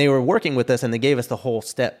 And they were working with us and they gave us the whole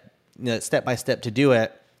step by step to do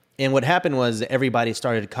it. And what happened was everybody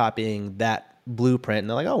started copying that blueprint and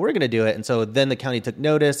they're like, oh, we're going to do it. And so then the county took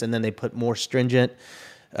notice and then they put more stringent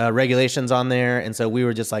regulations on there. And so we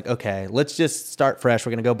were just like, okay, let's just start fresh.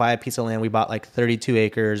 We're going to go buy a piece of land. We bought like 32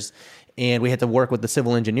 acres and we had to work with the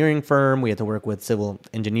civil engineering firm. We had to work with civil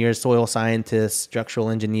engineers, soil scientists, structural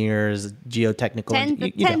engineers,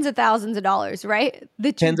 geotechnical. Tens of thousands of dollars, right?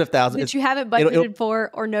 Tens of thousands. That you haven't budgeted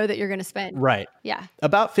for or know that you're going to spend. Right. Yeah.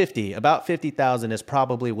 About 50,000 is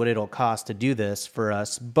probably what it'll cost to do this for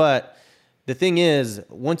us. But the thing is,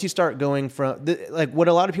 once you start going from what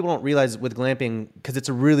a lot of people don't realize with glamping, because it's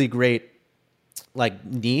a really great like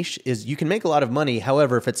niche, is you can make a lot of money.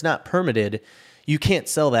 However, if it's not permitted, you can't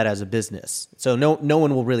sell that as a business. So no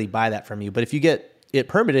one will really buy that from you. But if you get it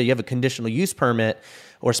permitted, you have a conditional use permit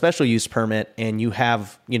or special use permit, and you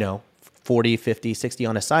have, 40, 50, 60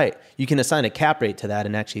 on a site, you can assign a cap rate to that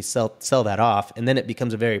and actually sell that off. And then it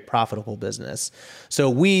becomes a very profitable business. So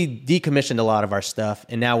we decommissioned a lot of our stuff,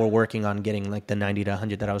 and now we're working on getting like the 90 to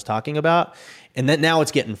 100 that I was talking about. And then now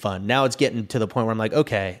it's getting fun. Now it's getting to the point where I'm like,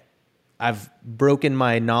 okay, I've broken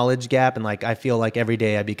my knowledge gap. And like, I feel like every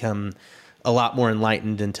day I become a lot more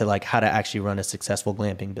enlightened into like how to actually run a successful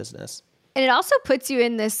glamping business. And it also puts you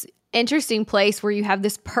in this interesting place where you have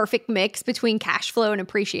this perfect mix between cash flow and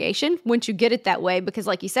appreciation once you get it that way, because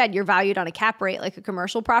like you said, you're valued on a cap rate like a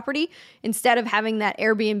commercial property, instead of having that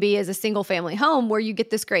Airbnb as a single family home where you get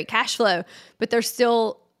this great cash flow, but there's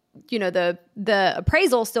still, the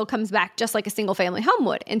appraisal still comes back just like a single family home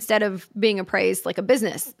would, instead of being appraised like a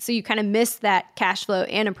business. So you kind of miss that cash flow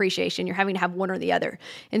and appreciation. You're having to have one or the other.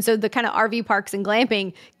 And so the kind of RV parks and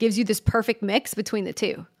glamping gives you this perfect mix between the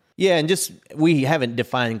two. Yeah, and we haven't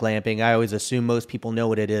defined glamping. I always assume most people know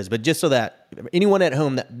what it is, but just so that anyone at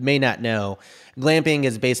home that may not know, glamping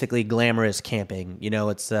is basically glamorous camping.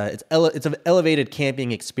 It's an elevated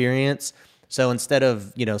camping experience. So instead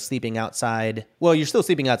of, sleeping outside, well, you're still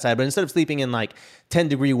sleeping outside, but instead of sleeping in like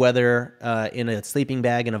 10-degree weather in a sleeping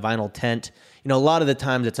bag in a vinyl tent, a lot of the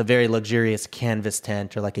times it's a very luxurious canvas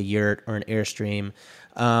tent or like a yurt or an Airstream.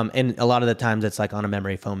 And a lot of the times it's like on a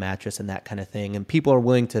memory foam mattress and that kind of thing. And people are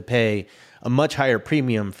willing to pay a much higher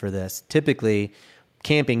premium for this. Typically,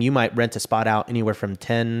 camping, you might rent a spot out anywhere from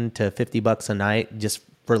 $10 to $50 a night just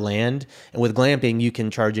for land. And with glamping, you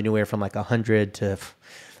can charge anywhere from like $100 to,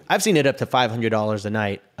 I've seen it up to $500 a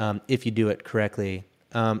night if you do it correctly.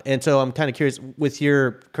 And so I'm kind of curious, with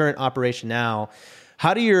your current operation now,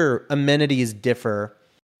 how do your amenities differ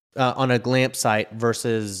on a glamp site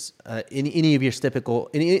versus any of your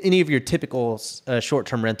typical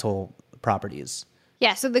short-term rental properties?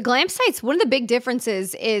 Yeah, so the glamp sites, one of the big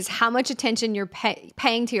differences is how much attention you're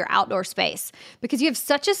paying to your outdoor space, because you have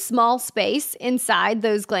such a small space inside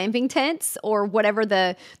those glamping tents or whatever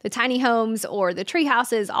the tiny homes or the tree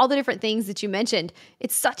houses, all the different things that you mentioned.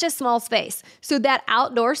 It's such a small space. So that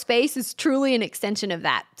outdoor space is truly an extension of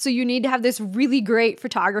that. So you need to have this really great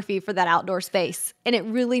photography for that outdoor space. And it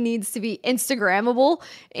really needs to be Instagrammable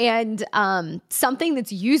and something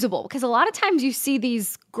that's usable, because a lot of times you see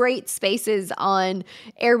these great spaces on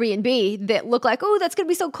Airbnb that look like, oh, that's going to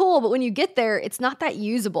be so cool. But when you get there, it's not that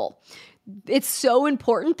usable. It's so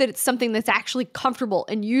important that it's something that's actually comfortable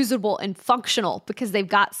and usable and functional, because they've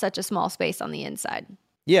got such a small space on the inside.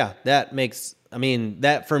 Yeah, that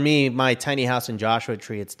for me, my tiny house in Joshua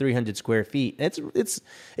Tree, it's 300 square feet.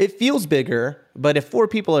 It feels bigger, but if 4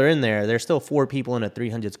 people are in there, there's still 4 people in a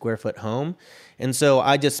 300 square foot home. And so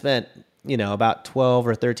I just spent about $12,000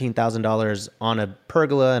 or $13,000 on a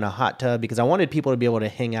pergola and a hot tub, because I wanted people to be able to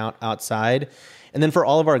hang out outside. And then for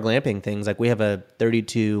all of our glamping things, like we have a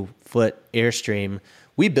 32-foot Airstream.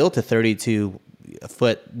 We built a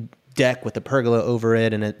 32-foot deck with a pergola over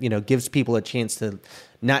it, and it gives people a chance to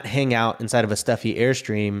not hang out inside of a stuffy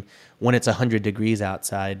Airstream when it's 100 degrees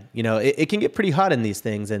outside. It can get pretty hot in these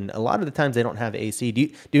things, and a lot of the times they don't have AC.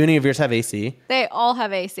 Do any of yours have AC? They all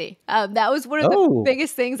have AC. That was one of the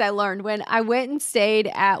biggest things I learned when I went and stayed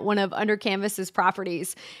at one of Under Canvas's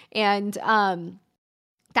properties. And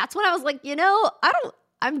that's when I was like,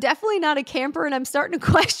 I'm definitely not a camper, and I'm starting to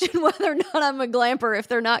question whether or not I'm a glamper if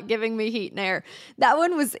they're not giving me heat and air. That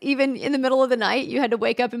one was even in the middle of the night. You had to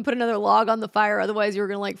wake up and put another log on the fire. Otherwise, you were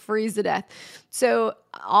going to freeze to death. So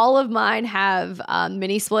all of mine have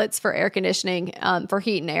mini splits for air conditioning for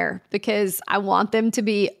heat and air, because I want them to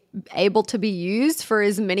be able to be used for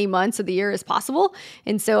as many months of the year as possible.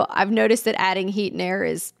 And so I've noticed that adding heat and air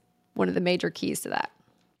is one of the major keys to that.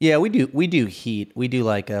 Yeah, we do heat. We do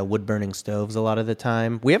like wood burning stoves a lot of the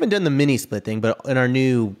time. We haven't done the mini split thing, but in our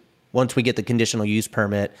once we get the conditional use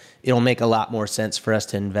permit, it'll make a lot more sense for us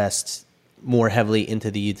to invest more heavily into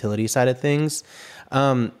the utility side of things.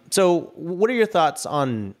 So what are your thoughts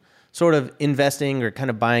on sort of investing or kind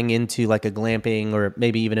of buying into like a glamping or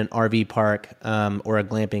maybe even an RV park or a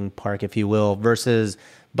glamping park, if you will, versus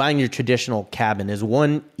buying your traditional cabin? Is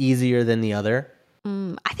one easier than the other?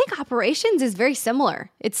 I think operations is very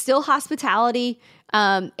similar. It's still hospitality.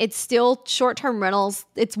 It's still short-term rentals.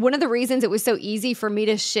 It's one of the reasons it was so easy for me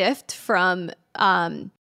to shift from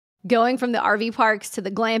going from the RV parks to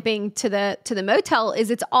the glamping to the motel.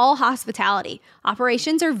 Is it's all hospitality.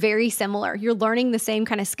 Operations are very similar. You're learning the same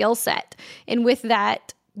kind of skill set. And with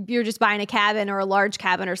that, you're just buying a cabin or a large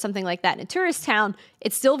cabin or something like that in a tourist town.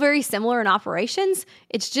 It's still very similar in operations.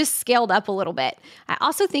 It's just scaled up a little bit. I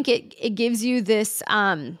also think it gives you this,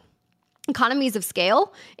 economies of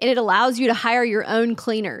scale, and it allows you to hire your own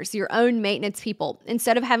cleaners, your own maintenance people,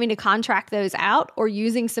 instead of having to contract those out or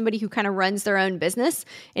using somebody who kind of runs their own business.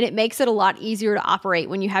 And it makes it a lot easier to operate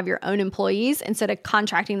when you have your own employees instead of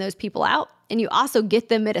contracting those people out. And you also get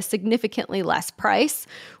them at a significantly less price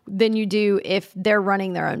than you do if they're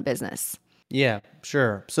running their own business. Yeah,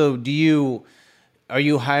 sure. So are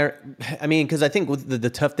you hiring? I mean, because I think with the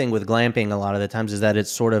tough thing with glamping a lot of the times is that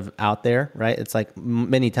it's sort of out there, right? It's like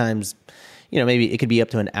many times, maybe it could be up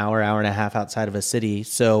to an hour and a half outside of a city.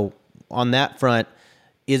 So on that front,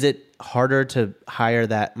 is it harder to hire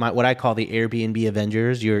what I call the Airbnb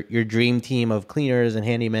Avengers, your dream team of cleaners and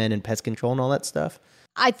handymen and pest control and all that stuff?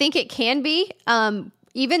 I think it can be.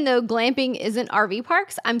 Even though glamping isn't RV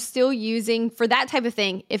parks, I'm still using for that type of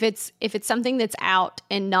thing. If it's something that's out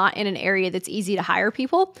and not in an area that's easy to hire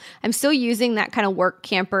people, I'm still using that kind of work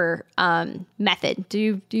camper method. Do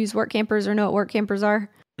you use work campers or know what work campers are?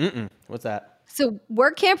 What's that? So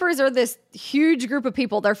work campers are this huge group of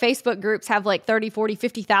people. Their Facebook groups have like 30, 40,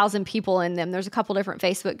 50,000 people in them. There's a couple different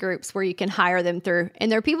Facebook groups where you can hire them through. And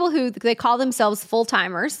they're people who they call themselves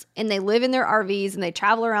full-timers, and they live in their RVs and they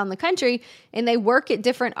travel around the country and they work at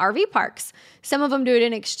different RV parks. Some of them do it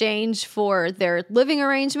in exchange for their living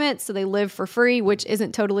arrangements. So they live for free, which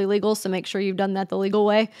isn't totally legal. So make sure you've done that the legal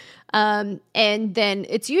way. And then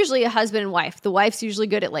it's usually a husband and wife. The wife's usually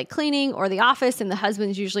good at like cleaning or the office, and the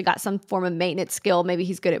husband's usually got some form of maintenance skill. Maybe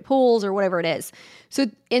he's good at pools or whatever it is. So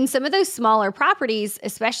in some of those smaller properties,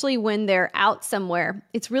 especially when they're out somewhere,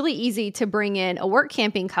 it's really easy to bring in a work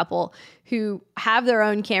camping couple who have their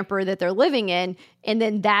own camper that they're living in. And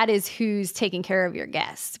then that is who's taking care of your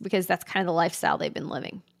guests, because that's kind of the lifestyle they've been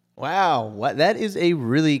living. Wow. That is a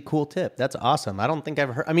really cool tip. That's awesome. I don't think I've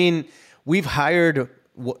heard, I mean, we've hired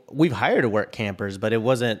work campers, but it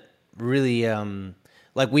wasn't really,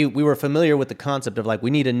 like we were familiar with the concept of like,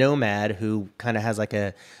 we need a nomad who kind of has like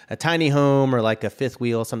a tiny home or like a fifth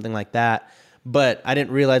wheel, something like that. But I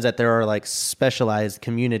didn't realize that there are like specialized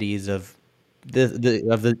communities of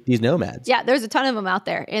these nomads. Yeah, there's a ton of them out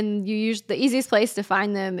there, and the easiest place to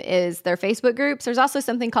find them is their Facebook groups. There's also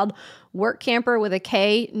something called Work Camper with a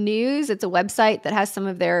K News. It's a website that has some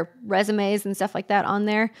of their resumes and stuff like that on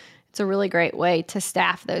there. It's a really great way to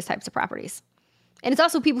staff those types of properties. And it's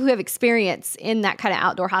also people who have experience in that kind of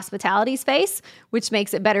outdoor hospitality space, which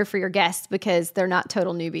makes it better for your guests because they're not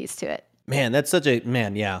total newbies to it. Man, that's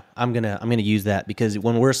yeah. I'm gonna use that, because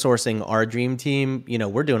when we're sourcing our dream team,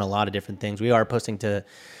 we're doing a lot of different things. We are posting to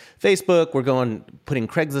Facebook. We're putting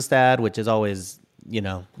Craigslist ad, which is always, you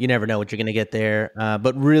never know what you're gonna get there.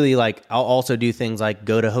 But really, like, I'll also do things like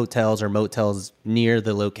go to hotels or motels near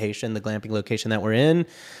the location, the glamping location that we're in.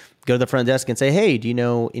 Go to the front desk and say, hey, do you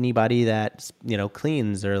know anybody that,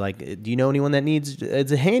 cleans, or like, do you know anyone that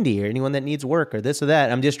is handy, or anyone that needs work, or this or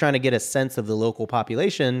that? I'm just trying to get a sense of the local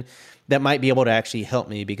population that might be able to actually help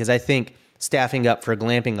me, because I think staffing up for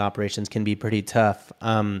glamping operations can be pretty tough.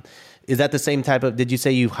 Is that the same type of, did you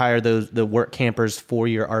say you hire the work campers for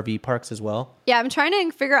your RV parks as well? Yeah, I'm trying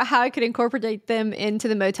to figure out how I could incorporate them into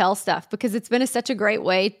the motel stuff, because it's been such a great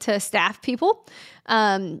way to staff people.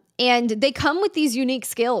 And they come with these unique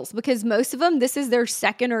skills, because most of them, this is their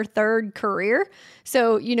second or third career.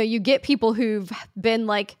 So, you get people who've been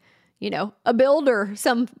like, a builder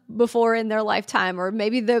some before in their lifetime, or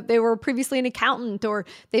maybe they were previously an accountant, or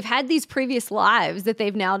they've had these previous lives that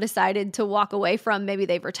they've now decided to walk away from. Maybe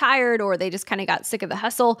they've retired, or they just kind of got sick of the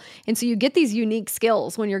hustle. And so you get these unique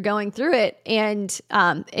skills when you're going through it, and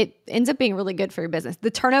it ends up being really good for your business. The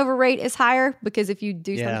turnover rate is higher, because if you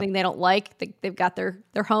do something they don't like, they've got their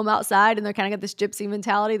home outside and they're kind of got this gypsy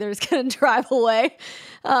mentality. They're just going to drive away.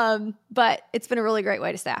 But it's been a really great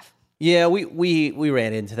way to staff. Yeah, we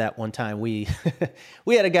ran into that one time. We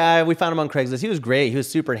had a guy, we found him on Craigslist. He was great. He was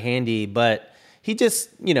super handy, but he just,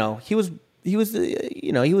 he was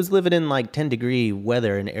living in like 10-degree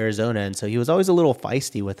weather in Arizona, and so he was always a little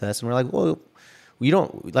feisty with us. And we're like, well, you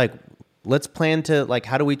don't like, let's plan to, like,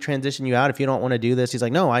 how do we transition you out if you don't want to do this? He's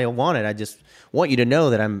like, no, I want it. I just want you to know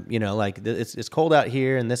that I'm, like, it's cold out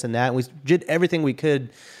here and this and that. And we did everything we could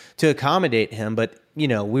to accommodate him, but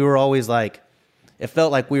we were always like, it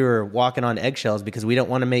felt like we were walking on eggshells, because we don't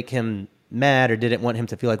want to make him mad, or didn't want him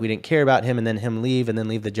to feel like we didn't care about him, and then him leave, and then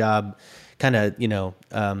leave the job kind of,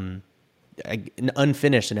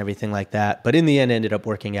 unfinished and everything like that. But in the end, it ended up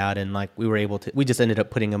working out, and like we just ended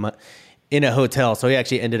up putting him in a hotel. So he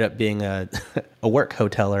actually ended up being a work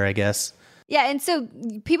hoteler, I guess. Yeah, and so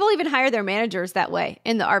people even hire their managers that way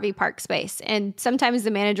in the RV park space. And sometimes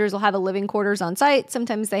the managers will have a living quarters on site.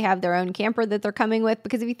 Sometimes they have their own camper that they're coming with.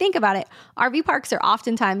 Because if you think about it, RV parks are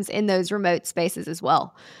oftentimes in those remote spaces as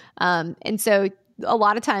well. And so a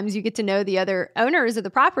lot of times you get to know the other owners of the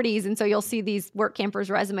properties. And so you'll see these work campers'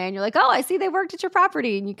 resume and you're like, oh, I see they worked at your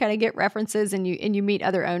property. And you kind of get references and you meet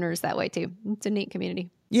other owners that way too. It's a neat community.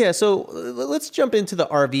 Yeah, so let's jump into the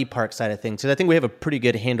RV park side of things, because I think we have a pretty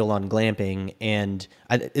good handle on glamping, and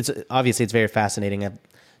it's very fascinating. I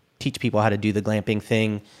teach people how to do the glamping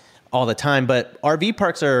thing all the time, but RV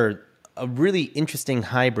parks are a really interesting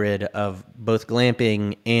hybrid of both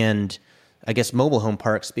glamping and, I guess, mobile home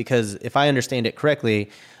parks, because if I understand it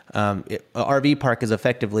correctly, an RV park is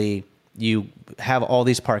effectively, you have all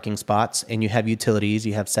these parking spots and you have utilities,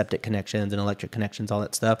 you have septic connections and electric connections, all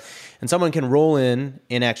that stuff. And someone can roll in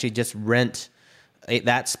and actually just rent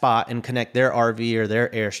that spot and connect their RV or their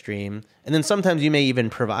Airstream. And then sometimes you may even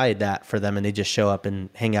provide that for them and they just show up and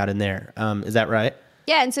hang out in there. Is that right?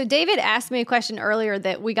 Yeah, and so David asked me a question earlier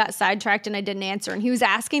that we got sidetracked and I didn't answer. And he was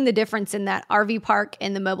asking the difference in that RV park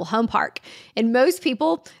and the mobile home park. And most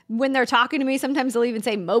people, when they're talking to me, sometimes they'll even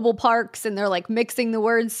say mobile parks and they're like mixing the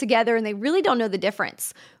words together and they really don't know the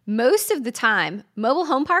difference. Most of the time, mobile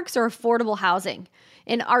home parks are affordable housing.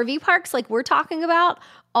 And RV parks like we're talking about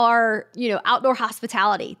are, outdoor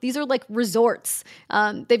hospitality. These are like resorts.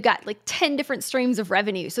 They've got like 10 different streams of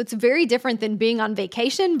revenue. So it's very different than being on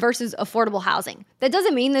vacation versus affordable housing. That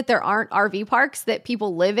doesn't mean that there aren't RV parks that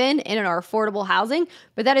people live in and are affordable housing,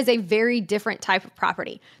 but that is a very different type of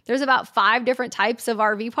property. There's about 5 different types of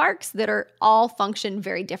RV parks that are all function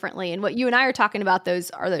very differently. And what you and I are talking about, those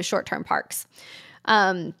are those short-term parks.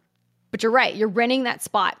 But you're right, you're renting that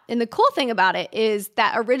spot. And the cool thing about it is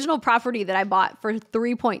that original property that I bought for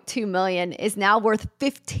 $3.2 million is now worth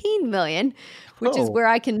 $15 million, which is where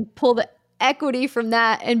I can pull the equity from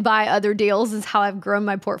that and buy other deals, is how I've grown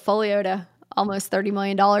my portfolio to almost $30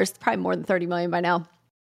 million, probably more than $30 million by now.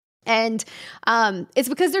 And it's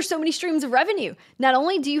because there's so many streams of revenue. Not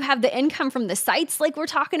only do you have the income from the sites like we're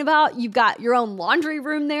talking about, you've got your own laundry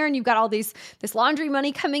room there and you've got all this laundry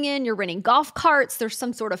money coming in, you're renting golf carts, there's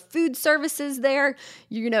some sort of food services there,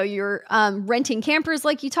 you're renting campers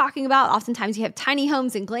like you're talking about. Oftentimes you have tiny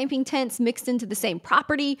homes and glamping tents mixed into the same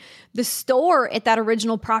property. The store at that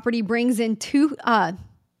original property brings in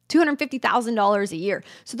 $250,000 a year.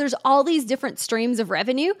 So there's all these different streams of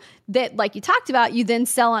revenue that, like you talked about, you then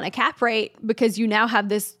sell on a cap rate because you now have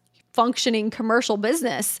this functioning commercial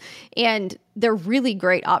business, and they're really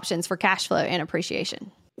great options for cash flow and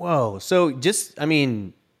appreciation. Whoa. So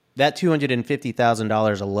that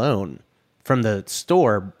 $250,000 alone from the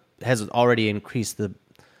store has already increased the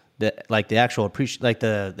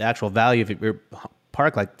actual value of your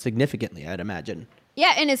park significantly, I'd imagine.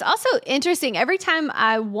 Yeah, and it's also interesting. Every time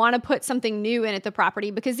I want to put something new in at the property,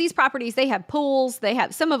 because these properties, they have pools,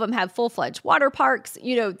 some of them have full-fledged water parks,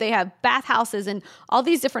 they have bathhouses and all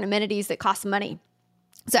these different amenities that cost money.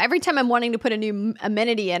 So every time I'm wanting to put a new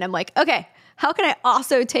amenity in, I'm like, okay, how can I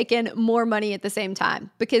also take in more money at the same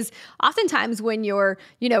time? Because oftentimes when you're,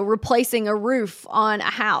 replacing a roof on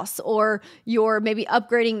a house or you're maybe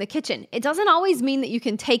upgrading the kitchen, it doesn't always mean that you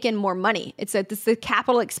can take in more money. It's the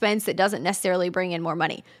capital expense that doesn't necessarily bring in more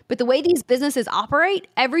money. But the way these businesses operate,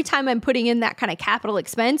 every time I'm putting in that kind of capital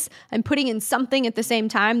expense, I'm putting in something at the same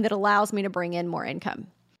time that allows me to bring in more income.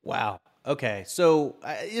 Wow. Okay. So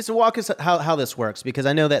just walk us how this works, because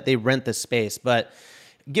I know that they rent the space, but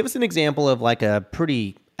give us an example of like a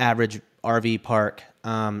pretty average RV park,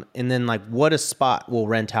 and then like what a spot will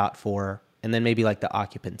rent out for, and then maybe like the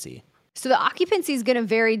occupancy. So the occupancy is going to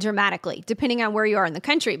vary dramatically depending on where you are in the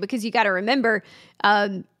country, because you got to remember,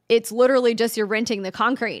 it's literally just you're renting the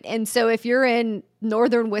concrete. And so if you're in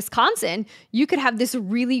northern Wisconsin, you could have this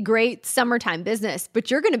really great summertime business,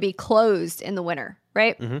 but you're going to be closed in the winter,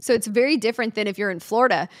 right? Mm-hmm. So it's very different than if you're in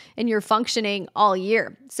Florida and you're functioning all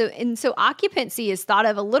year. So occupancy is thought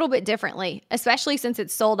of a little bit differently, especially since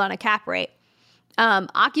it's sold on a cap rate.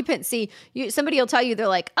 Occupancy, somebody will tell you, they're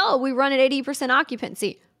like, oh, we run at 80%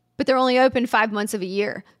 occupancy, but they're only open 5 months of a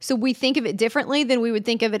year. So we think of it differently than we would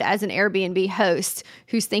think of it as an Airbnb host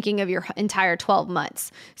who's thinking of your entire 12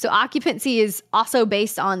 months. So occupancy is also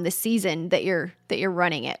based on the season that you're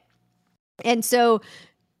running it. And so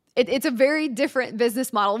it's a very different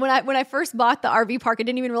business model. When I first bought the RV park, I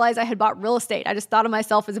didn't even realize I had bought real estate. I just thought of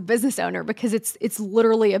myself as a business owner because it's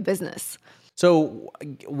literally a business. So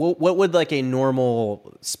what would like a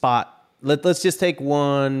normal spot? Let's just take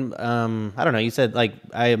one. I don't know. You said like,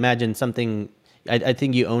 I imagine something. I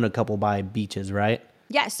think you own a couple by beaches, right?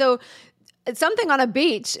 Yeah. So something on a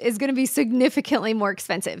beach is going to be significantly more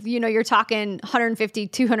expensive. You're talking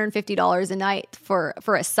 $150, $250 a night for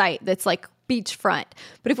a site that's like beachfront.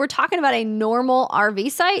 But if we're talking about a normal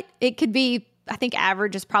RV site, it could be I think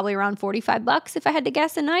average is probably around $45 if I had to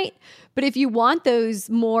guess a night. But if you want those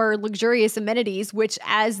more luxurious amenities, which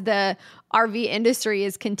as the RV industry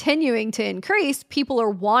is continuing to increase, people are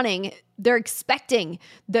wanting, they're expecting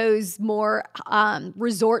those more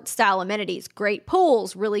resort style amenities, great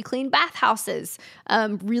pools, really clean bathhouses,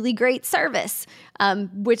 really great service,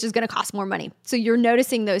 which is going to cost more money. So you're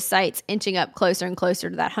noticing those sites inching up closer and closer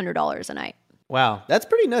to that $100 a night. Wow, that's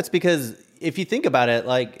pretty nuts because if you think about it,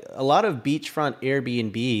 like a lot of beachfront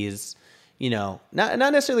Airbnbs, you know, not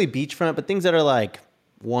necessarily beachfront, but things that are like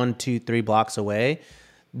 1, 2, 3 blocks away,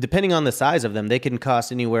 depending on the size of them, they can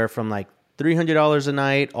cost anywhere from like $300 a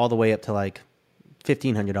night all the way up to like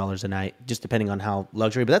 $1,500 a night, just depending on how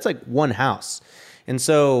luxury. But that's like one house. And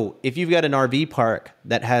so if you've got an RV park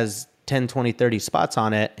that has 10, 20, 30 spots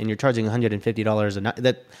on it and you're charging $150 a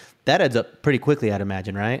night, that adds up pretty quickly, I'd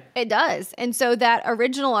imagine, right? It does. And so that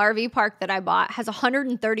original RV park that I bought has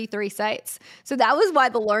 133 sites. So that was why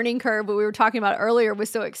the learning curve we were talking about earlier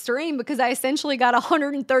was so extreme, because I essentially got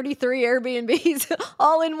 133 Airbnbs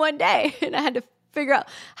all in one day. And I had to figure out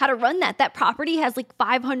how to run that. That property has like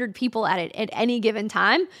 500 people at it at any given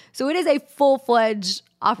time. So it is a full-fledged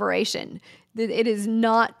operation. It is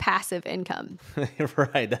not passive income.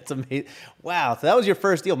 Right. That's amazing. Wow. So that was your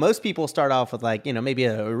first deal. Most people start off with like, you know, maybe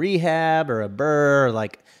a rehab or a burr, or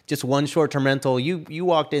like just one short-term rental. You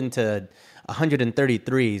walked into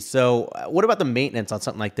 133. So what about the maintenance on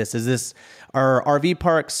something like this? Are RV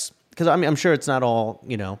parks, because I mean, I'm sure it's not all,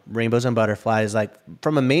 you know, rainbows and butterflies. Like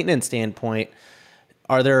from a maintenance standpoint,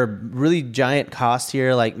 are there really giant costs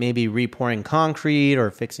here, like maybe repouring concrete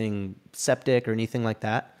or fixing septic or anything like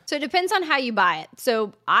that? So it depends on how you buy it.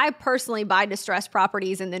 So I personally buy distressed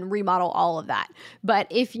properties and then remodel all of that. But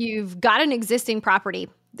if you've got an existing property,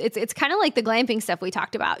 it's kind of like the glamping stuff we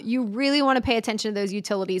talked about. You really want to pay attention to those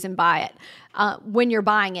utilities and buy it when you're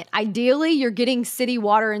buying it. Ideally, you're getting city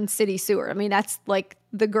water and city sewer. I mean, that's like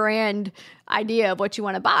the grand idea of what you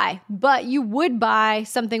want to buy. But you would buy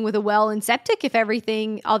something with a well and septic if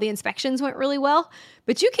all the inspections went really well.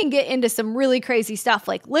 But you can get into some really crazy stuff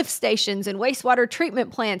like lift stations and wastewater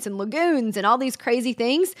treatment plants and lagoons and all these crazy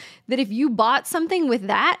things that if you bought something with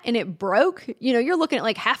that and it broke, you know, you're looking at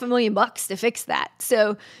like $500,000 to fix that.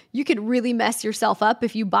 So you could really mess yourself up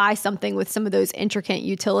if you buy something with some of those intricate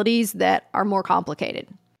utilities that are more complicated.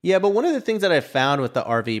 Yeah, but one of the things that I found with the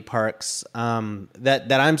RV parks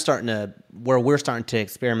that we're starting to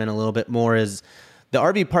experiment a little bit more is the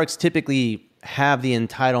RV parks typically have the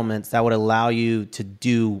entitlements that would allow you to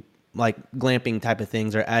do like glamping type of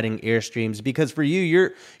things or adding Airstreams, because for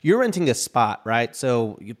you, you're renting a spot, right?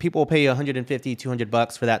 So people will pay you $150,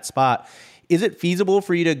 $200 for that spot. Is it feasible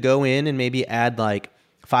for you to go in and maybe add like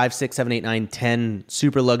 5, 6, 7, 8, 9, 10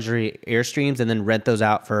 super luxury Airstreams and then rent those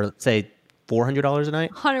out for, say, $400 a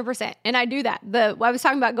night? 100%. And I do that. I was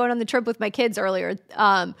talking about going on the trip with my kids earlier.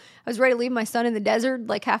 I was ready to leave my son in the desert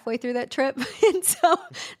like halfway through that trip. And so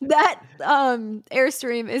that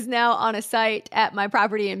Airstream is now on a site at my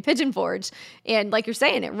property in Pigeon Forge. And like you're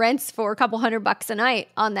saying, it rents for a couple $100 a night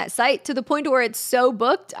on that site, to the point where it's so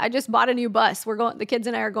booked. I just bought a new bus. The kids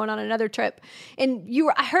and I are going on another trip. And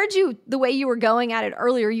I heard you, the way you were going at it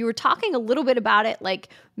earlier, you were talking a little bit about it, like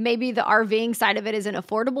maybe the RVing side of it is an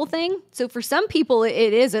affordable thing. So for some people,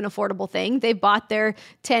 it is an affordable thing. They bought their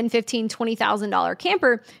 $10,000, $15,000, $20,000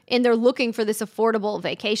 camper and they're looking for this affordable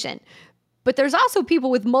vacation. But there's also people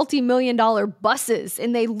with multi-million-dollar buses,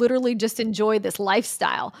 and they literally just enjoy this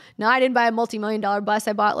lifestyle. Now, I didn't buy a multi-million-dollar bus.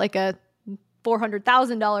 I bought like a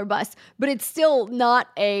 $400,000 bus, but it's still not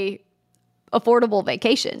a affordable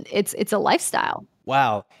vacation. It's a lifestyle.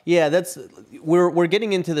 Wow. Yeah, we're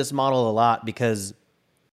getting into this model a lot, because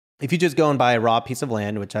if you just go and buy a raw piece of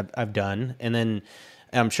land, which I've done, and then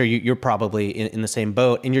I'm sure you're probably in the same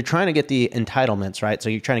boat, and you're trying to get the entitlements, right? So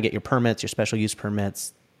you're trying to get your permits, your special use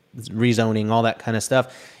permits, rezoning, all that kind of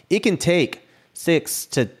stuff. It can take 6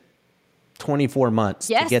 to 24 months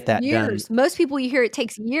to get that years. done. Most people, you hear it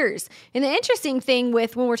takes years. And the interesting thing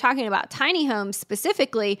with when we're talking about tiny homes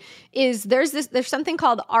specifically is there's something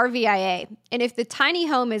called RVIA. And if the tiny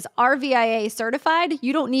home is RVIA certified,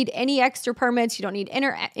 you don't need any extra permits. You don't need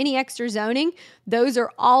any extra zoning. Those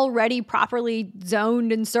are already properly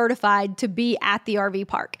zoned and certified to be at the RV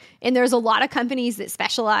park. And there's a lot of companies that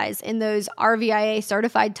specialize in those RVIA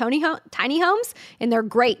certified tiny homes, and they're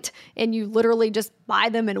great. And you literally just buy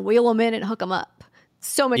them and wheel them in and hook them up.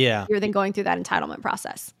 So much easier than going through that entitlement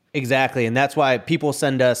process. Exactly. And that's why people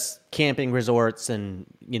send us camping resorts and,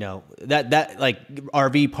 that like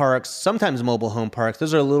RV parks, sometimes mobile home parks.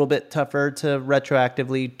 Those are a little bit tougher to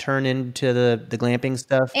retroactively turn into the glamping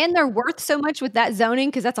stuff. And they're worth so much with that zoning,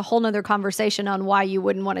 because that's a whole nother conversation on why you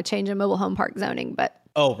wouldn't want to change a mobile home park zoning. But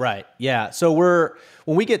oh, right. Yeah. So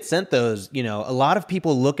when we get sent those, a lot of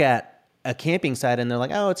people look at a camping site and they're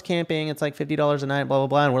like, oh, it's camping. It's like $50 a night, blah, blah,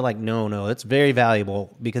 blah. And we're like, no, it's very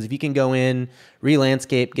valuable, because if you can go in,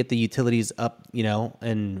 re-landscape, get the utilities up,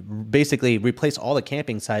 and basically replace all the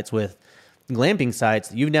camping sites with glamping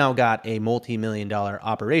sites, you've now got a multi-million-dollar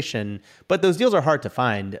operation. But those deals are hard to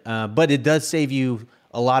find. But it does save you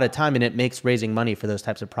a lot of time, and it makes raising money for those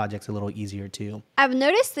types of projects a little easier too. I've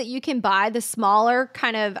noticed that you can buy the smaller,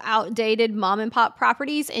 kind of outdated mom and pop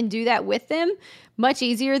properties and do that with them much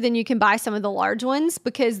easier than you can buy some of the large ones,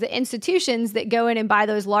 because the institutions that go in and buy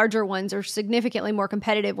those larger ones are significantly more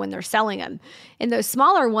competitive when they're selling them. And those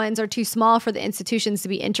smaller ones are too small for the institutions to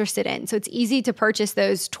be interested in. So it's easy to purchase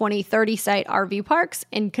those 20, 30 site RV parks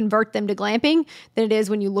and convert them to glamping than it is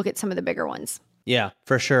when you look at some of the bigger ones. Yeah,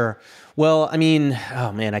 for sure. Well, I mean,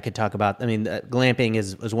 oh man, I could talk about, glamping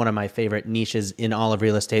is one of my favorite niches in all of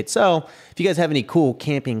real estate. So if you guys have any cool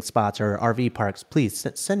camping spots or RV parks, please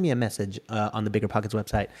send me a message on the Bigger Pockets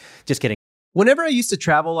website. Just kidding. Whenever I used to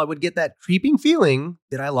travel, I would get that creeping feeling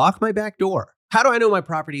that I lock my back door. How do I know my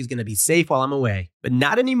property is going to be safe while I'm away? But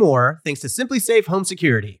not anymore, thanks to Simply Safe Home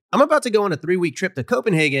Security. I'm about to go on a 3-week trip to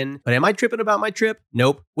Copenhagen, but am I tripping about my trip?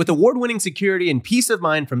 Nope. With award-winning security and peace of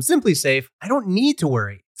mind from Simply Safe, I don't need to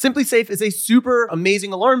worry. Simply Safe is a super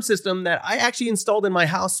amazing alarm system that I actually installed in my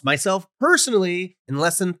house myself personally in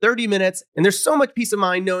less than 30 minutes. And there's so much peace of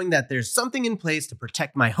mind knowing that there's something in place to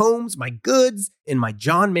protect my homes, my goods, and my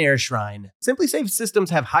John Mayer shrine. Simply Safe systems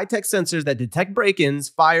have high-tech sensors that detect break-ins,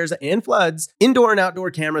 fires, and floods, indoor and outdoor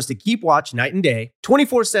cameras to keep watch night and day,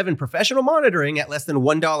 24/7 professional monitoring at less than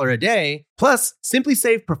 $1 a day. Plus, Simply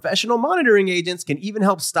Safe professional monitoring agents can even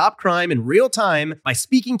help stop crime in real time by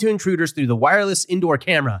speaking to intruders through the wireless indoor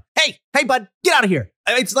camera. Hey, bud, get out of here.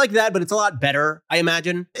 It's like that, but it's a lot better, I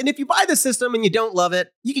imagine. And if you buy the system and you don't love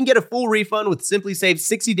it, you can get a full refund with Simply Safe's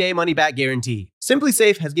 60-day money-back guarantee. Simply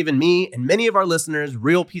Safe has given me and many of our listeners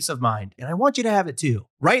real peace of mind, and I want you to have it too.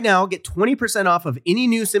 Right now, get 20% off of any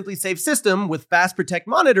new Simply Safe system with Fast Protect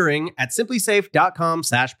monitoring at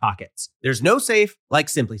simplysafe.com/pockets. There's no safe like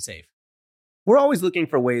Simply Safe. We're always looking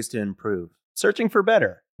for ways to improve, searching for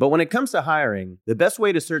better. But when it comes to hiring, the best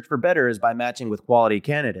way to search for better is by matching with quality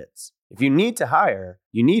candidates. If you need to hire,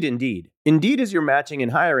 you need Indeed. Indeed is your matching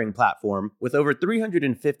and hiring platform with over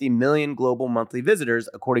 350 million global monthly visitors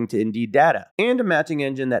according to Indeed data, and a matching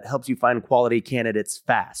engine that helps you find quality candidates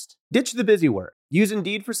fast. Ditch the busy work. Use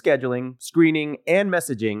Indeed for scheduling, screening, and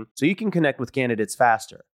messaging so you can connect with candidates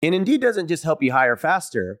faster. And Indeed doesn't just help you hire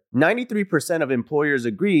faster. 93% of employers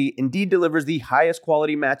agree Indeed delivers the highest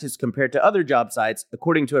quality matches compared to other job sites,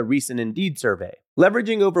 according to a recent Indeed survey.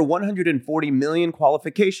 Leveraging over 140 million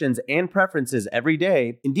qualifications and preferences every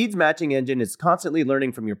day, Indeed's matching engine is constantly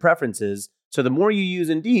learning from your preferences, so the more you use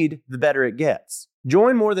Indeed, the better it gets.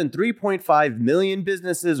 Join more than 3.5 million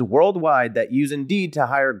businesses worldwide that use Indeed to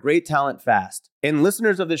hire great talent fast. And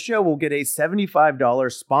listeners of the show will get a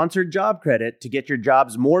 $75 sponsored job credit to get your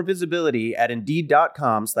jobs more visibility at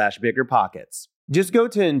Indeed.com/biggerpockets. Just go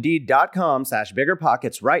to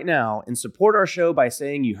Indeed.com/biggerpockets right now and support our show by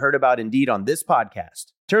saying you heard about Indeed on this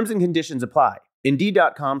podcast. Terms and conditions apply.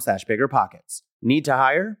 Indeed.com/biggerpockets. Need to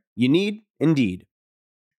hire? You need Indeed.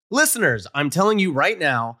 Listeners, I'm telling you right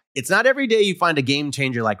now, it's not every day you find a game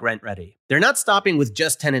changer like RentRedi. They're not stopping with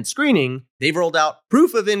just tenant screening. They've rolled out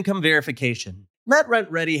proof of income verification. Let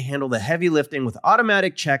RentRedi handle the heavy lifting with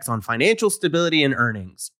automatic checks on financial stability and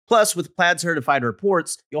earnings. Plus, with Plaid certified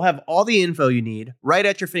reports, you'll have all the info you need right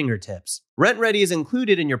at your fingertips. RentRedi is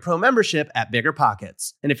included in your pro membership at Bigger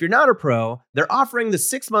Pockets. And if you're not a pro, they're offering the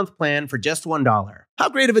 6-month plan for just $1. How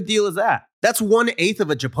great of a deal is that? That's 1/8 of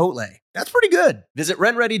a Chipotle. That's pretty good. Visit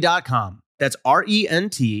rentredi.com. That's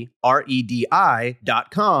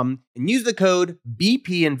RENTREDI.com and use the code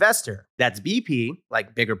BP Investor. That's BP,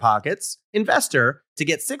 like Bigger Pockets, Investor, to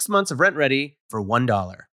get 6 months of RentRedi for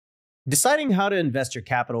 $1. Deciding how to invest your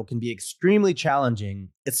capital can be extremely challenging,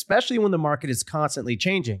 especially when the market is constantly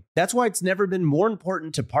changing. That's why it's never been more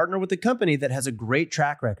important to partner with a company that has a great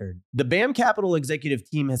track record. The BAM Capital executive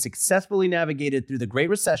team has successfully navigated through the Great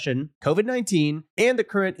Recession, COVID-19, and the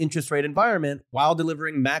current interest rate environment while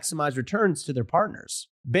delivering maximized returns to their partners.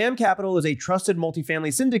 BAM Capital is a trusted multifamily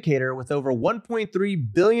syndicator with over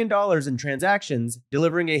 $1.3 billion in transactions,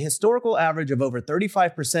 delivering a historical average of over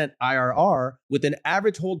 35% IRR with an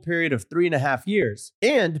average hold period of 3.5 years.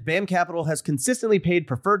 And BAM Capital has consistently paid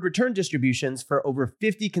preferred return distributions for over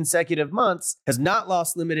 50 consecutive months, has not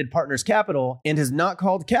lost limited partners capital, and has not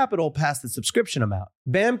called capital past the subscription amount.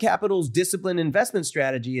 BAM Capital's disciplined investment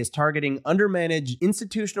strategy is targeting undermanaged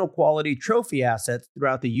institutional quality trophy assets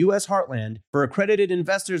throughout the U.S. heartland for accredited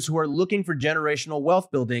investors who are looking for generational wealth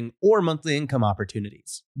building or monthly income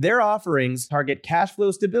opportunities. Their offerings target cash flow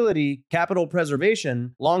stability, capital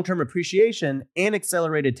preservation, long-term appreciation, and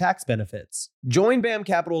accelerated tax benefits. Join BAM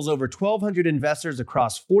Capital's over 1,200 investors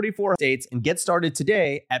across 44 states and get started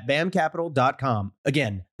today at bamcapital.com.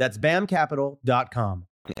 Again, that's bamcapital.com.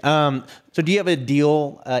 So do you have a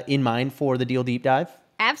deal in mind for the deal deep dive?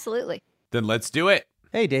 Absolutely. Then let's do it.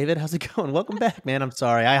 Hey, David, how's it going? Welcome back, man. I'm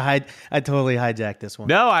sorry. I totally hijacked this one.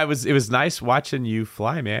 No, it was nice watching you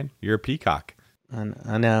fly, man. You're a peacock.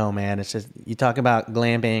 I know, man. It's just, you talk about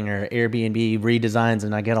glamping or Airbnb redesigns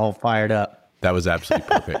and I get all fired up. That was absolutely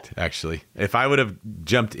perfect, actually. If I would have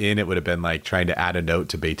jumped in, it would have been like trying to add a note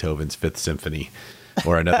to Beethoven's Fifth Symphony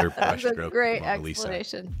or another That's a brushstroke. great Mona Lisa.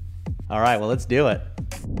 explanation. All right, well, let's do it.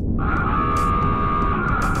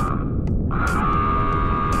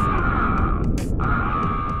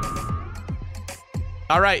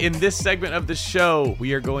 All right, in this segment of the show,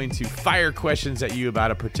 we are going to fire questions at you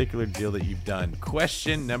about a particular deal that you've done.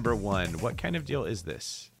 Question number 1, what kind of deal is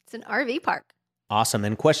this? It's an RV park. Awesome.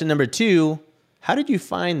 And question number 2, how did you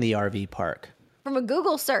find the RV park? From a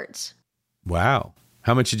Google search. Wow.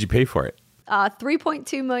 How much did you pay for it?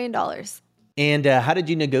 $3.2 million. And how did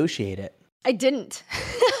you negotiate it? I didn't.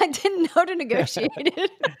 I didn't know how to negotiate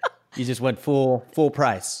it. You just went full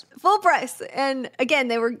price. Full price. And again,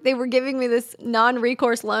 they were giving me this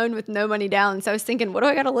non-recourse loan with no money down. So I was thinking, what do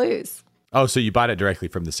I got to lose? Oh, so you bought it directly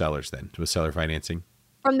from the sellers then, with seller financing?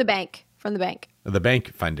 From the bank. The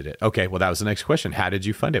bank funded it. Okay, well, that was the next question. How did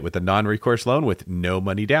you fund it? With a non-recourse loan with no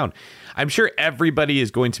money down? I'm sure everybody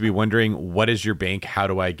is going to be wondering, what is your bank? How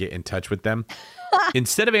do I get in touch with them?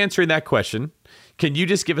 Instead of answering that question, can you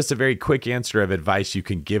just give us a very quick answer of advice you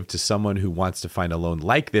can give to someone who wants to find a loan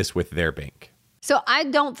like this with their bank? So I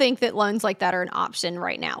don't think that loans like that are an option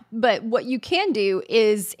right now. But what you can do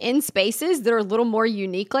is in spaces that are a little more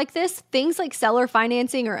unique like this, things like seller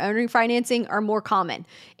financing or owner financing are more common.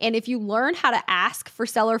 And if you learn how to ask for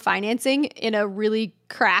seller financing in a really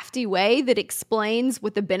crafty way that explains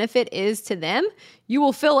what the benefit is to them, you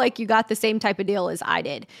will feel like you got the same type of deal as I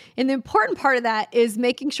did. And the important part of that is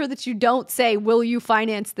making sure that you don't say, will you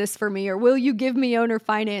finance this for me? Or will you give me owner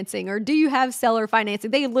financing? Or do you have seller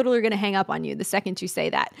financing? They literally are going to hang up on you the second you say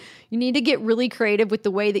that. You need to get really creative with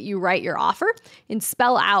the way that you write your offer and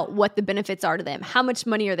spell out what the benefits are to them. How much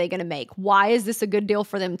money are they going to make? Why is this a good deal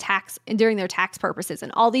for them and during their tax purposes?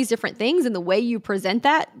 And all these different things. And the way you present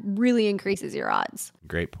that really increases your odds.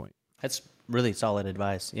 Great point. That's really solid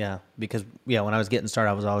advice. Yeah. Because, when I was getting started,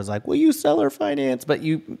 I was always like, will you seller finance? But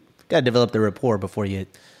you got to develop the rapport before you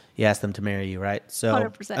ask them to marry you, right? So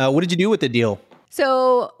 100%. What did you do with the deal?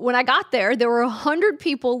 So when I got there were 100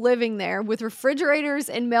 people living there with refrigerators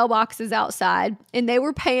and mailboxes outside, and they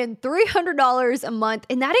were paying $300 a month,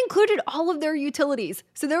 and that included all of their utilities.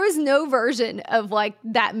 So there was no version of like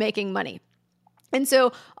that making money. And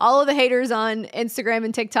so all of the haters on Instagram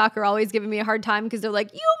and TikTok are always giving me a hard time because they're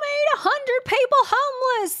like, you made 100 people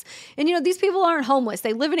homeless. And these people aren't homeless.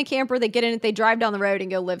 They live in a camper, they get in it, they drive down the road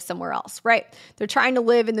and go live somewhere else, right? They're trying to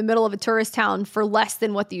live in the middle of a tourist town for less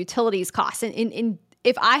than what the utilities cost. And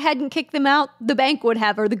if I hadn't kicked them out, the bank would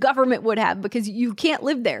have, or the government would have, because you can't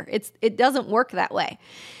live there. It doesn't work that way.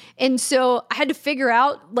 And so I had to figure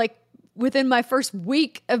out, like, within my first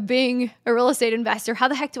week of being a real estate investor, how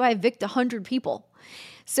the heck do I evict 100 people?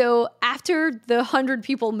 So after the 100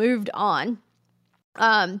 people moved on,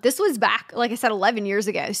 this was back, like I said, 11 years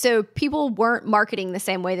ago. So people weren't marketing the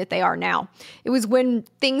same way that they are now. It was when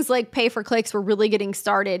things like pay-per-clicks were really getting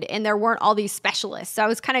started and there weren't all these specialists. So I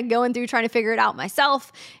was kind of going through trying to figure it out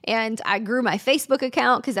myself. And I grew my Facebook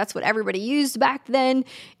account because that's what everybody used back then.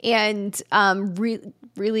 And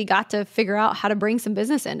really got to figure out how to bring some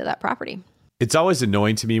business into that property. It's always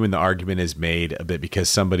annoying to me when the argument is made a bit because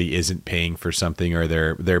somebody isn't paying for something, or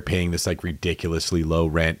they're paying this like ridiculously low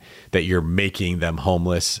rent, that you're making them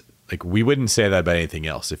homeless. Like, we wouldn't say that about anything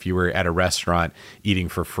else. If you were at a restaurant eating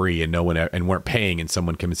for free and weren't paying, and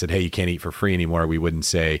someone came and said, hey, you can't eat for free anymore, we wouldn't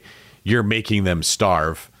say you're making them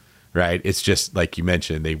starve, right? It's just like you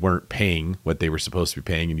mentioned, they weren't paying what they were supposed to be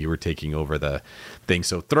paying and you were taking over the thing.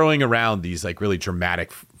 So throwing around these like really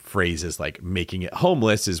dramatic phrases like making it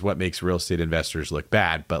homeless is what makes real estate investors look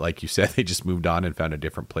bad. But like you said, they just moved on and found a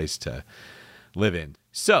different place to live in.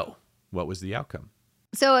 So what was the outcome?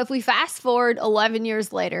 So if we fast forward 11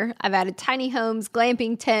 years later, I've added tiny homes,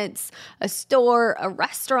 glamping tents, a store, a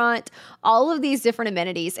restaurant, all of these different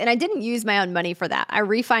amenities. And I didn't use my own money for that. I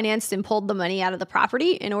refinanced and pulled the money out of the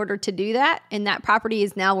property in order to do that. And that property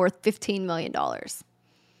is now worth $15 million.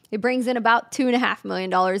 It brings in about $2.5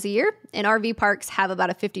 million a year. And RV parks have about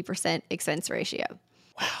a 50% expense ratio.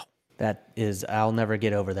 Wow. That is, I'll never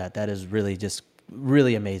get over that. That is really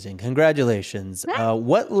amazing. Congratulations.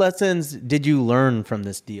 What lessons did you learn from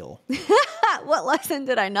this deal? What lesson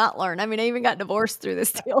did I not learn? I mean, I even got divorced through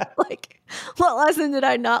this deal. Like, what lesson did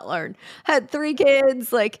I not learn? Had 3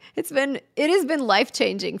 kids. Like, it has been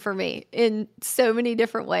life-changing for me in so many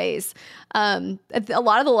different ways. A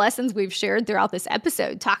lot of the lessons we've shared throughout this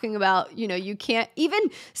episode, talking about, you can't even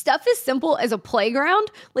stuff as simple as a playground.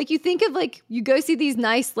 Like, you think of like, you go see these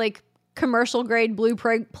nice, like, commercial grade blue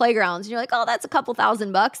playgrounds. And you're like, oh, that's a couple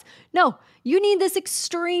 $1,000. No, you need this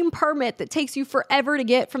extreme permit that takes you forever to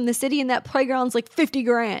get from the city. And that playground's like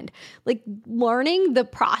 $50,000. Like, learning the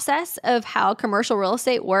process of how commercial real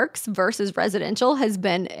estate works versus residential has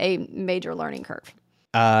been a major learning curve.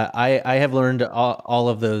 I have learned all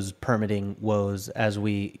of those permitting woes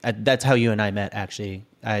that's how you and I met, actually.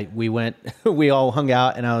 We all hung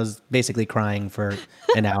out and I was basically crying for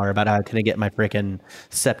an hour about how I couldn't get my freaking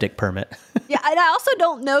septic permit. Yeah. And I also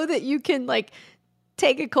don't know that you can like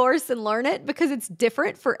take a course and learn it because it's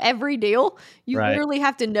different for every deal. You Right. literally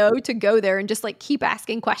have to know to go there and just like keep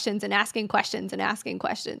asking questions and asking questions and asking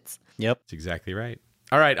questions. Yep. That's exactly right.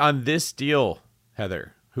 All right. On this deal,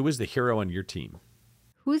 Heather, who was the hero on your team?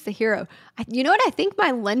 Who's the hero? You know what? I think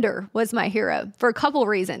my lender was my hero for a couple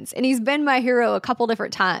reasons. And he's been my hero a couple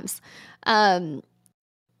different times.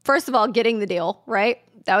 First of all, getting the deal, right?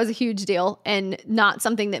 That was a huge deal and not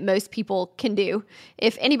something that most people can do.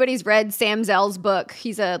 If anybody's read Sam Zell's book,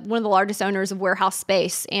 he's one of the largest owners of warehouse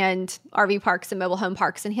space and RV parks and mobile home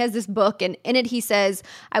parks. And he has this book, and in it he says,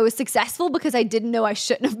 I was successful because I didn't know I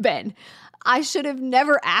shouldn't have been. I should have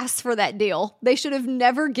never asked for that deal. They should have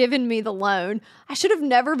never given me the loan. I should have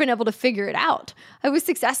never been able to figure it out. I was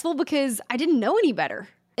successful because I didn't know any better.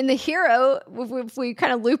 And the hero, if we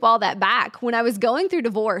kind of loop all that back, when I was going through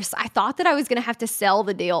divorce, I thought that I was going to have to sell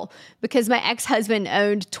the deal because my ex-husband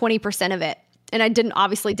owned 20% of it. And I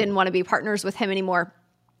obviously didn't want to be partners with him anymore.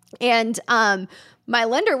 And my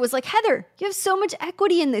lender was like, Heather, you have so much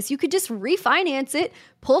equity in this. You could just refinance it,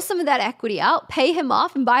 pull some of that equity out, pay him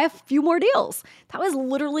off, and buy a few more deals. That was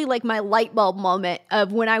literally like my light bulb moment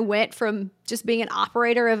of when I went from just being an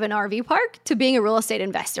operator of an RV park to being a real estate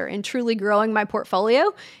investor and truly growing my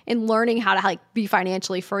portfolio and learning how to be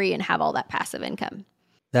financially free and have all that passive income.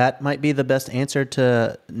 That might be the best answer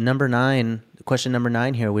to question number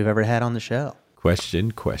 9 here we've ever had on the show.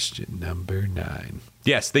 Question number 9.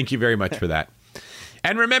 Yes, thank you very much for that.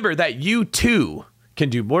 And remember that you too can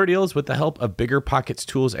do more deals with the help of Bigger Pockets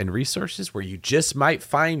tools and resources where you just might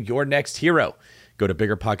find your next hero. Go to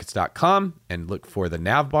biggerpockets.com and look for the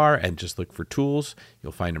nav bar and just look for tools.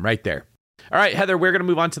 You'll find them right there. All right, Heather, we're going to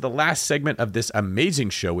move on to the last segment of this amazing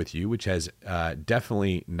show with you, which has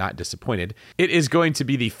definitely not disappointed. It is going to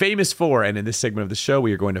be the Famous Four, and in this segment of the show,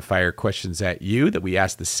 we are going to fire questions at you that we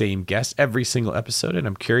ask the same guest every single episode, and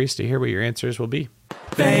I'm curious to hear what your answers will be.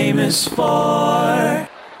 Famous Four.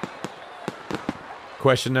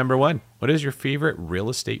 Question number 1. What is your favorite real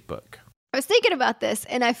estate book? I was thinking about this,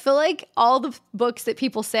 and I feel like all the books that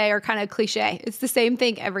people say are kind of cliche. It's the same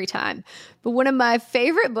thing every time. But one of my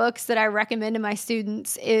favorite books that I recommend to my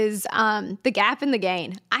students is The Gap and the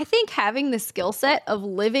Gain. I think having the skill set of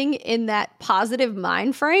living in that positive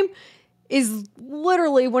mind frame is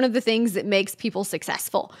literally one of the things that makes people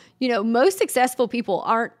successful. Most successful people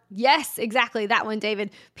aren't, yes, exactly that one,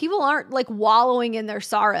 David. People aren't like wallowing in their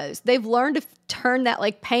sorrows. They've learned to turn that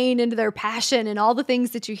like pain into their passion and all the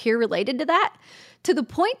things that you hear related to that, to the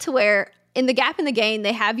point to where in The Gap and the Gain,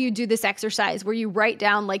 they have you do this exercise where you write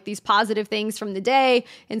down like these positive things from the day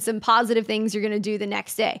and some positive things you're going to do the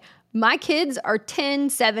next day. My kids are 10,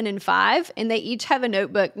 7, and 5, and they each have a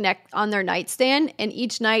notebook on their nightstand, and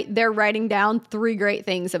each night they're writing down 3 great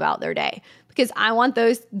things about their day because I want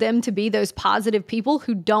them to be those positive people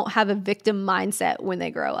who don't have a victim mindset when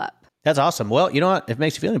they grow up. That's awesome. Well, you know what? If it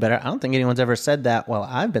makes you feel any better, I don't think anyone's ever said that while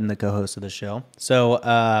I've been the co-host of the show.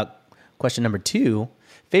 So question number 2,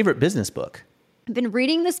 favorite business book? I've been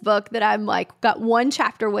reading this book that I'm got one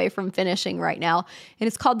chapter away from finishing right now, and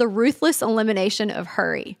it's called The Ruthless Elimination of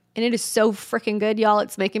Hurry. And it is so freaking good, y'all.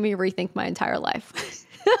 It's making me rethink my entire life.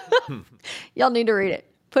 Y'all need to read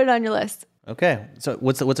it. Put it on your list. Okay. So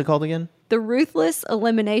what's it called again? The Ruthless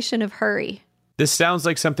Elimination of Hurry. This sounds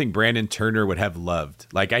like something Brandon Turner would have loved.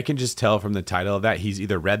 Like, I can just tell from the title of that, he's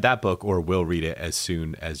either read that book or will read it as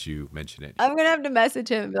soon as you mention it. I'm going to have to message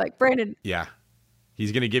him and be like, Brandon. Yeah.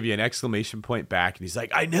 He's going to give you an exclamation point back, and he's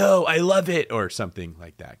like, I know, I love it, or something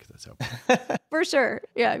like that, because that's how. For sure.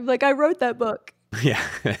 Yeah. Like, I wrote that book. Yeah.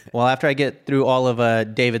 Well, after I get through all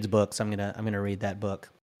of David's books, I'm gonna read that book.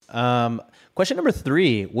 Question number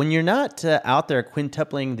 3: when you're not out there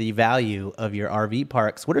quintupling the value of your RV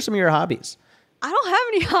parks, what are some of your hobbies? I don't have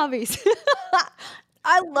any hobbies.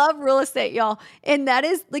 I love real estate, y'all. And that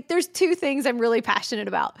is like, there's 2 things I'm really passionate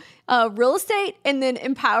about, real estate and then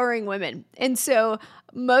empowering women. And so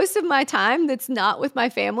most of my time that's not with my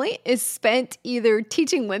family is spent either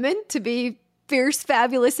teaching women to be fierce,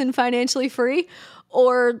 fabulous, and financially free,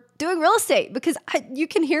 or doing real estate, because you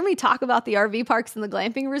can hear me talk about the RV parks and the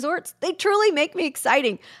glamping resorts. They truly make me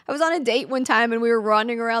exciting. I was on a date one time and we were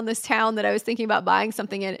running around this town that I was thinking about buying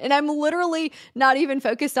something in. And I'm literally not even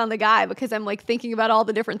focused on the guy because I'm like thinking about all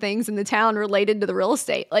the different things in the town related to the real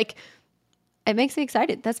estate. Like, it makes me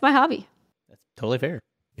excited. That's my hobby. That's totally fair.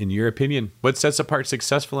 In your opinion, what sets apart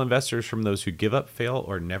successful investors from those who give up, fail,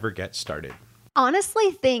 or never get started?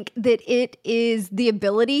 Honestly think that it is the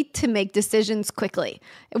ability to make decisions quickly.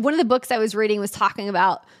 One of the books I was reading was talking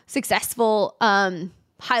about successful,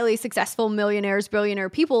 highly successful millionaires, billionaire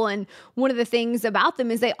people. And one of the things about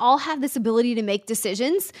them is they all have this ability to make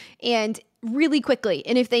decisions and really quickly.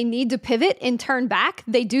 And if they need to pivot and turn back,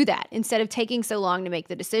 they do that instead of taking so long to make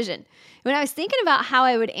the decision. When I was thinking about how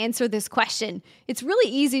I would answer this question, it's really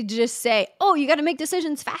easy to just say, oh, you got to make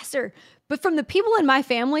decisions faster. But from the people in my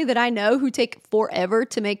family that I know who take forever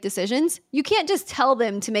to make decisions, you can't just tell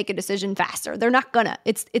them to make a decision faster. They're not gonna.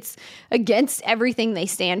 It's against everything they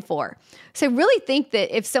stand for. So I really think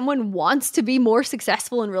that if someone wants to be more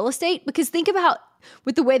successful in real estate, because think about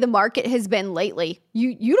with the way the market has been lately,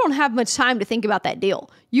 you don't have much time to think about that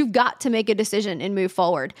deal. You've got to make a decision and move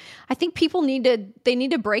forward. I think people need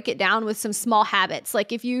to break it down with some small habits.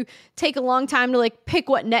 Like if you take a long time to like pick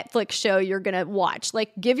what Netflix show you're going to watch,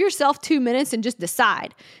 like give yourself 2 minutes and just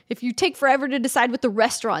decide. If you take forever to decide what the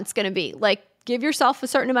restaurant's going to be, like give yourself a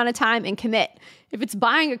certain amount of time and commit. If it's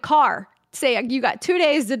buying a car, say you got 2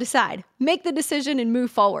 days to decide, make the decision and move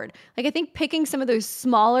forward. Like I think picking some of those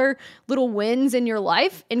smaller little wins in your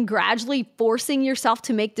life and gradually forcing yourself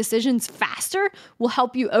to make decisions faster will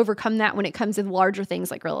help you overcome that when it comes to larger things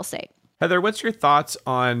like real estate. Heather, what's your thoughts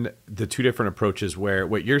on the 2 different approaches where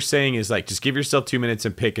what you're saying is like, just give yourself 2 minutes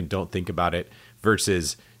and pick and don't think about it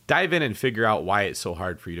versus dive in and figure out why it's so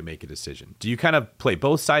hard for you to make a decision? Do you kind of play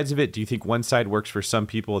both sides of it? Do you think one side works for some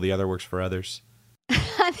people, the other works for others?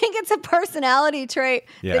 I think it's a personality trait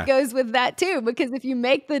that goes with that too, because if you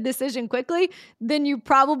make the decision quickly, then you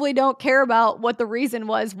probably don't care about what the reason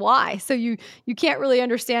was why. So you can't really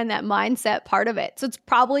understand that mindset part of it. So it's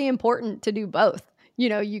probably important to do both. You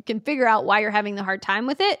know, you can figure out why you're having the hard time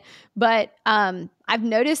with it, but I've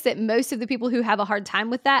noticed that most of the people who have a hard time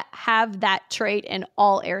with that have that trait in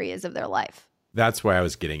all areas of their life. That's where I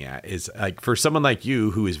was getting at, is like for someone like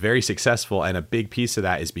you who is very successful, and a big piece of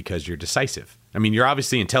that is because you're decisive. I mean, you're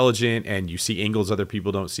obviously intelligent and you see angles other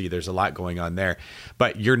people don't see. There's a lot going on there,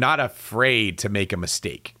 but you're not afraid to make a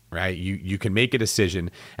mistake, right? You can make a decision,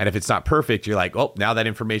 and if it's not perfect, you're like, oh, now that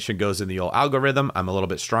information goes in the old algorithm, I'm a little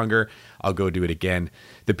bit stronger, I'll go do it again.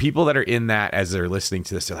 The people that are in that, as they're listening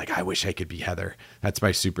to this, they're like, I wish I could be Heather. That's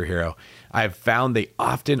my superhero. I've found they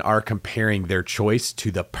often are comparing their choice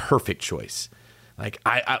to the perfect choice. Like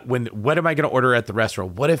what am I going to order at the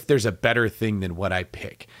restaurant? What if there's a better thing than what I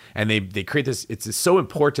pick? And they create this. It's so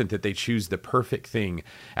important that they choose the perfect thing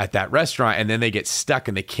at that restaurant, and then they get stuck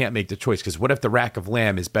and they can't make the choice. Because what if the rack of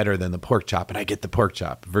lamb is better than the pork chop, and I get the pork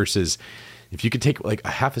chop? Versus if you could take like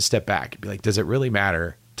a half a step back and be like, does it really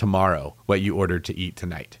matter tomorrow what you ordered to eat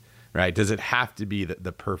tonight? Right? Does it have to be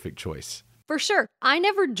the perfect choice? For sure. I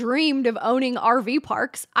never dreamed of owning RV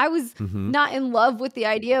parks. I was not in love with the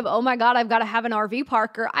idea of, oh my God, I've got to have an RV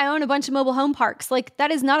park, or I own a bunch of mobile home parks. Like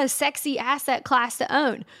that is not a sexy asset class to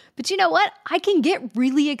own. But you know what? I can get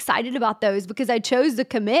really excited about those because I chose to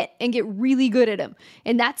commit and get really good at them.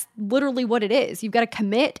 And that's literally what it is. You've got to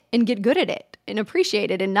commit and get good at it and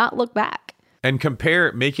appreciate it and not look back. And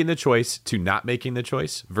compare making the choice to not making the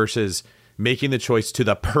choice versus making the choice to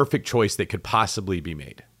the perfect choice that could possibly be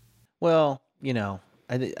made. Well, you know,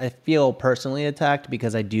 I feel personally attacked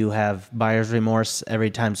because I do have buyer's remorse every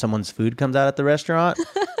time someone's food comes out at the restaurant.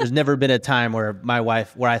 There's never been a time where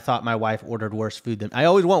I thought my wife ordered worse food than I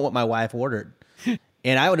always want what my wife ordered.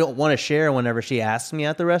 And I don't want to share whenever she asks me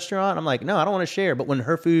at the restaurant. I'm like, no, I don't want to share. But when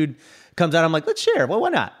her food comes out, I'm like, let's share. Well, why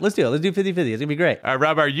not? Let's do it. Let's do 50-50. It's going to be great.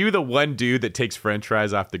 Rob, are you the one dude that takes French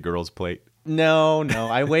fries off the girl's plate? No.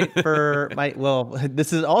 I wait for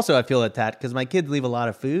this is also, I feel attacked because my kids leave a lot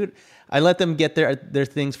of food. I let them get their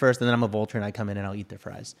things first, and then I'm a vulture and I come in and I'll eat their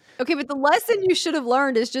fries. Okay, but the lesson you should have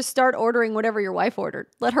learned is just start ordering whatever your wife ordered.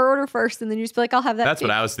 Let her order first, and then you just be like, I'll have that. That's too.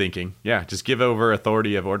 what I was thinking. Yeah, just give over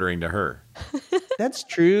authority of ordering to her. That's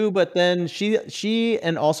true, but then she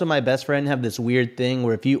and also my best friend have this weird thing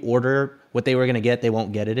where if you order what they were going to get, they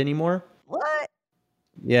won't get it anymore. What?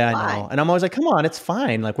 Yeah, Why? I know. And I'm always like, come on, it's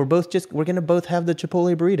fine. Like we're going to both have the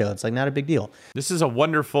Chipotle burrito. It's like not a big deal. This is a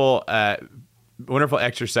wonderful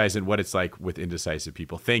exercise in what it's like with indecisive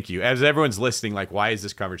people. Thank you. As everyone's listening, like, why is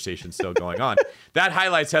this conversation still going on? That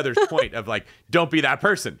highlights Heather's point of like, don't be that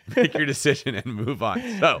person. Make your decision and move on.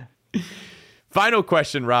 So, final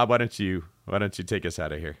question, Rob. Why don't you take us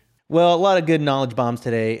out of here? Well, a lot of good knowledge bombs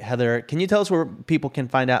today. Heather, can you tell us where people can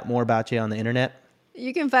find out more about you on the internet?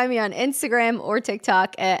 You can find me on Instagram or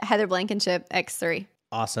TikTok at Heather Blankenship X3.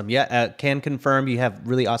 Awesome. Yeah, can confirm you have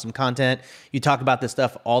really awesome content. You talk about this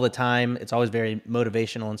stuff all the time. It's always very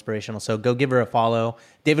motivational, inspirational. So go give her a follow.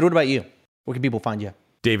 David, what about you? Where can people find you?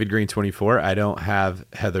 David Green 24. I don't have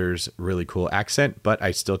Heather's really cool accent, but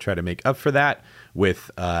I still try to make up for that with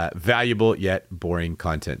valuable yet boring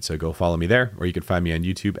content. So go follow me there, or you can find me on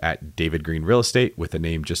YouTube at David Green Real Estate with a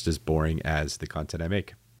name just as boring as the content I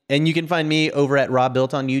make. And you can find me over at Rob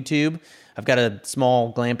Built on YouTube. I've got a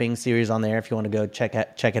small glamping series on there if you want to go check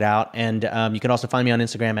it out. And you can also find me on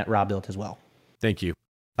Instagram at Rob Built as well. Thank you.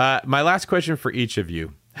 My last question for each of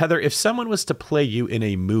you. Heather, if someone was to play you in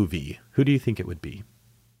a movie, who do you think it would be?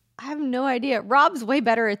 I have no idea. Rob's way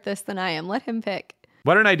better at this than I am. Let him pick.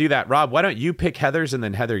 Why don't I do that? Rob, why don't you pick Heather's, and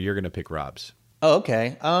then Heather, you're going to pick Rob's. Oh,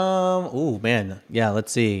 okay. Oh, man. Yeah,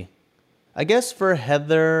 let's see. I guess for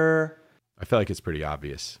Heather... I feel like it's pretty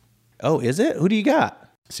obvious. Oh, is it? Who do you got?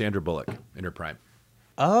 Sandra Bullock in her prime.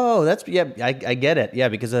 Oh, I get it. Yeah,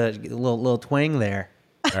 because a little twang there.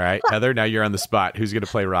 All right, Heather, now you're on the spot. Who's going to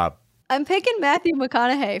play Rob? I'm picking Matthew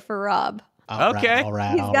McConaughey for Rob. Okay. All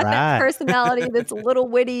right. He's got that personality that's a little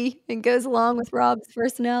witty and goes along with Rob's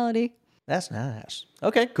personality. That's nice.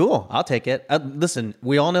 Okay, cool. I'll take it. Listen,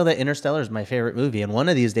 we all know that Interstellar is my favorite movie, and one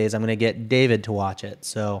of these days I'm going to get David to watch it.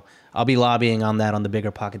 So I'll be lobbying on that on the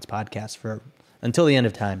Bigger Pockets podcast until the end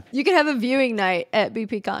of time. You could have a viewing night at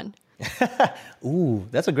BPCon. Ooh,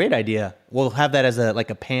 that's a great idea. We'll have that as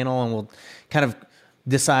a panel, and we'll kind of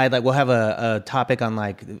decide, like, we'll have a topic on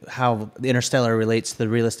like how the Interstellar relates to the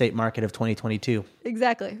real estate market of 2022.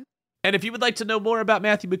 Exactly. And if you would like to know more about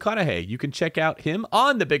Matthew McConaughey, you can check out him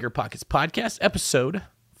on the Bigger Pockets podcast, episode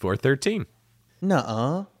 413.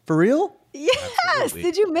 Nuh-uh. For real? Yes. Absolutely.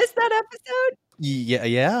 Did you miss that episode?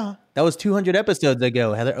 Yeah. That was 200 episodes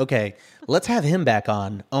ago, Heather. Okay, let's have him back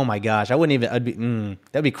on. Oh my gosh,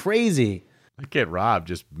 that'd be crazy. Look at Rob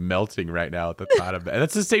just melting right now at the thought of that.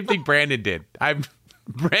 That's the same thing Brandon did.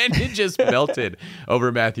 Brandon just melted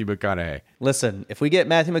over Matthew McConaughey. Listen, if we get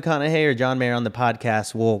Matthew McConaughey or John Mayer on the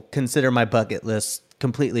podcast, we'll consider my bucket list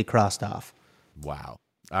completely crossed off. Wow.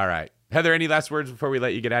 All right. Heather, any last words before we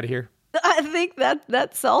let you get out of here? I think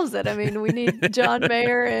that solves it. I mean, we need John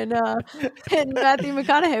Mayer and Matthew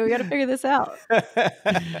McConaughey. We got to figure this out.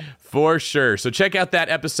 For sure. So check out that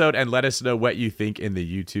episode and let us know what you think in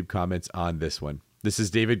the YouTube comments on this one. This is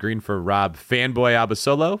David Green for Rob Fanboy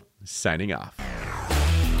Abasolo, signing off.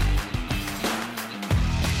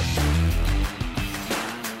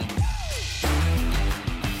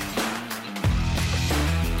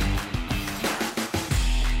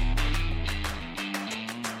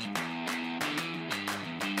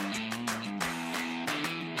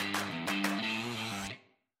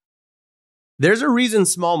 There's a reason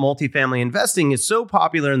small multifamily investing is so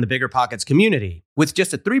popular in the Bigger Pockets community. With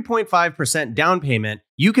just a 3.5% down payment,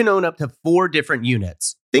 you can own up to 4 different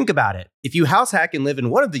units. Think about it. If you house hack and live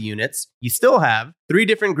in one of the units, you still have 3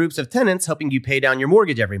 different groups of tenants helping you pay down your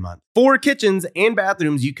mortgage every month, 4 kitchens and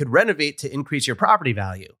bathrooms you could renovate to increase your property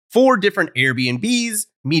value, 4 different Airbnbs,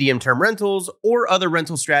 medium-term rentals, or other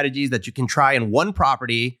rental strategies that you can try in one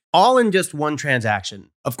property, all in just one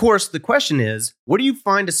transaction. Of course, the question is, where do you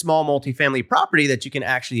find a small multifamily property that you can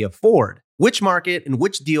actually afford? Which market and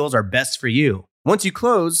which deals are best for you? Once you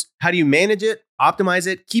close, how do you manage it, optimize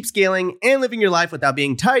it, keep scaling, and living your life without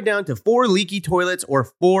being tied down to 4 leaky toilets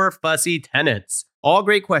or 4 fussy tenants? All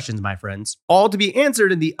great questions, my friends. All to be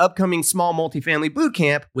answered in the upcoming Small Multifamily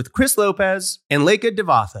Bootcamp with Chris Lopez and Leica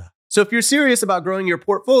Devatha. So if you're serious about growing your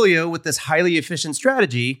portfolio with this highly efficient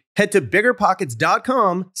strategy, head to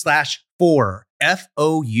biggerpockets.com/4,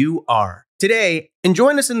 FOUR, today and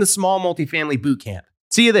join us in the Small Multifamily Bootcamp.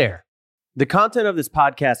 See you there. The content of this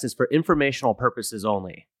podcast is for informational purposes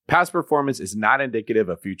only. Past performance is not indicative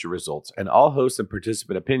of future results, and all host and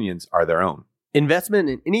participant opinions are their own. Investment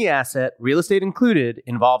in any asset, real estate included,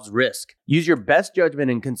 involves risk. Use your best judgment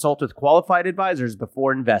and consult with qualified advisors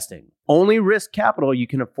before investing. Only risk capital you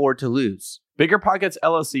can afford to lose. Bigger Pockets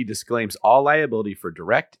LLC disclaims all liability for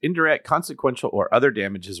direct, indirect, consequential, or other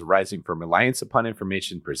damages arising from reliance upon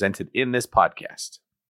information presented in this podcast.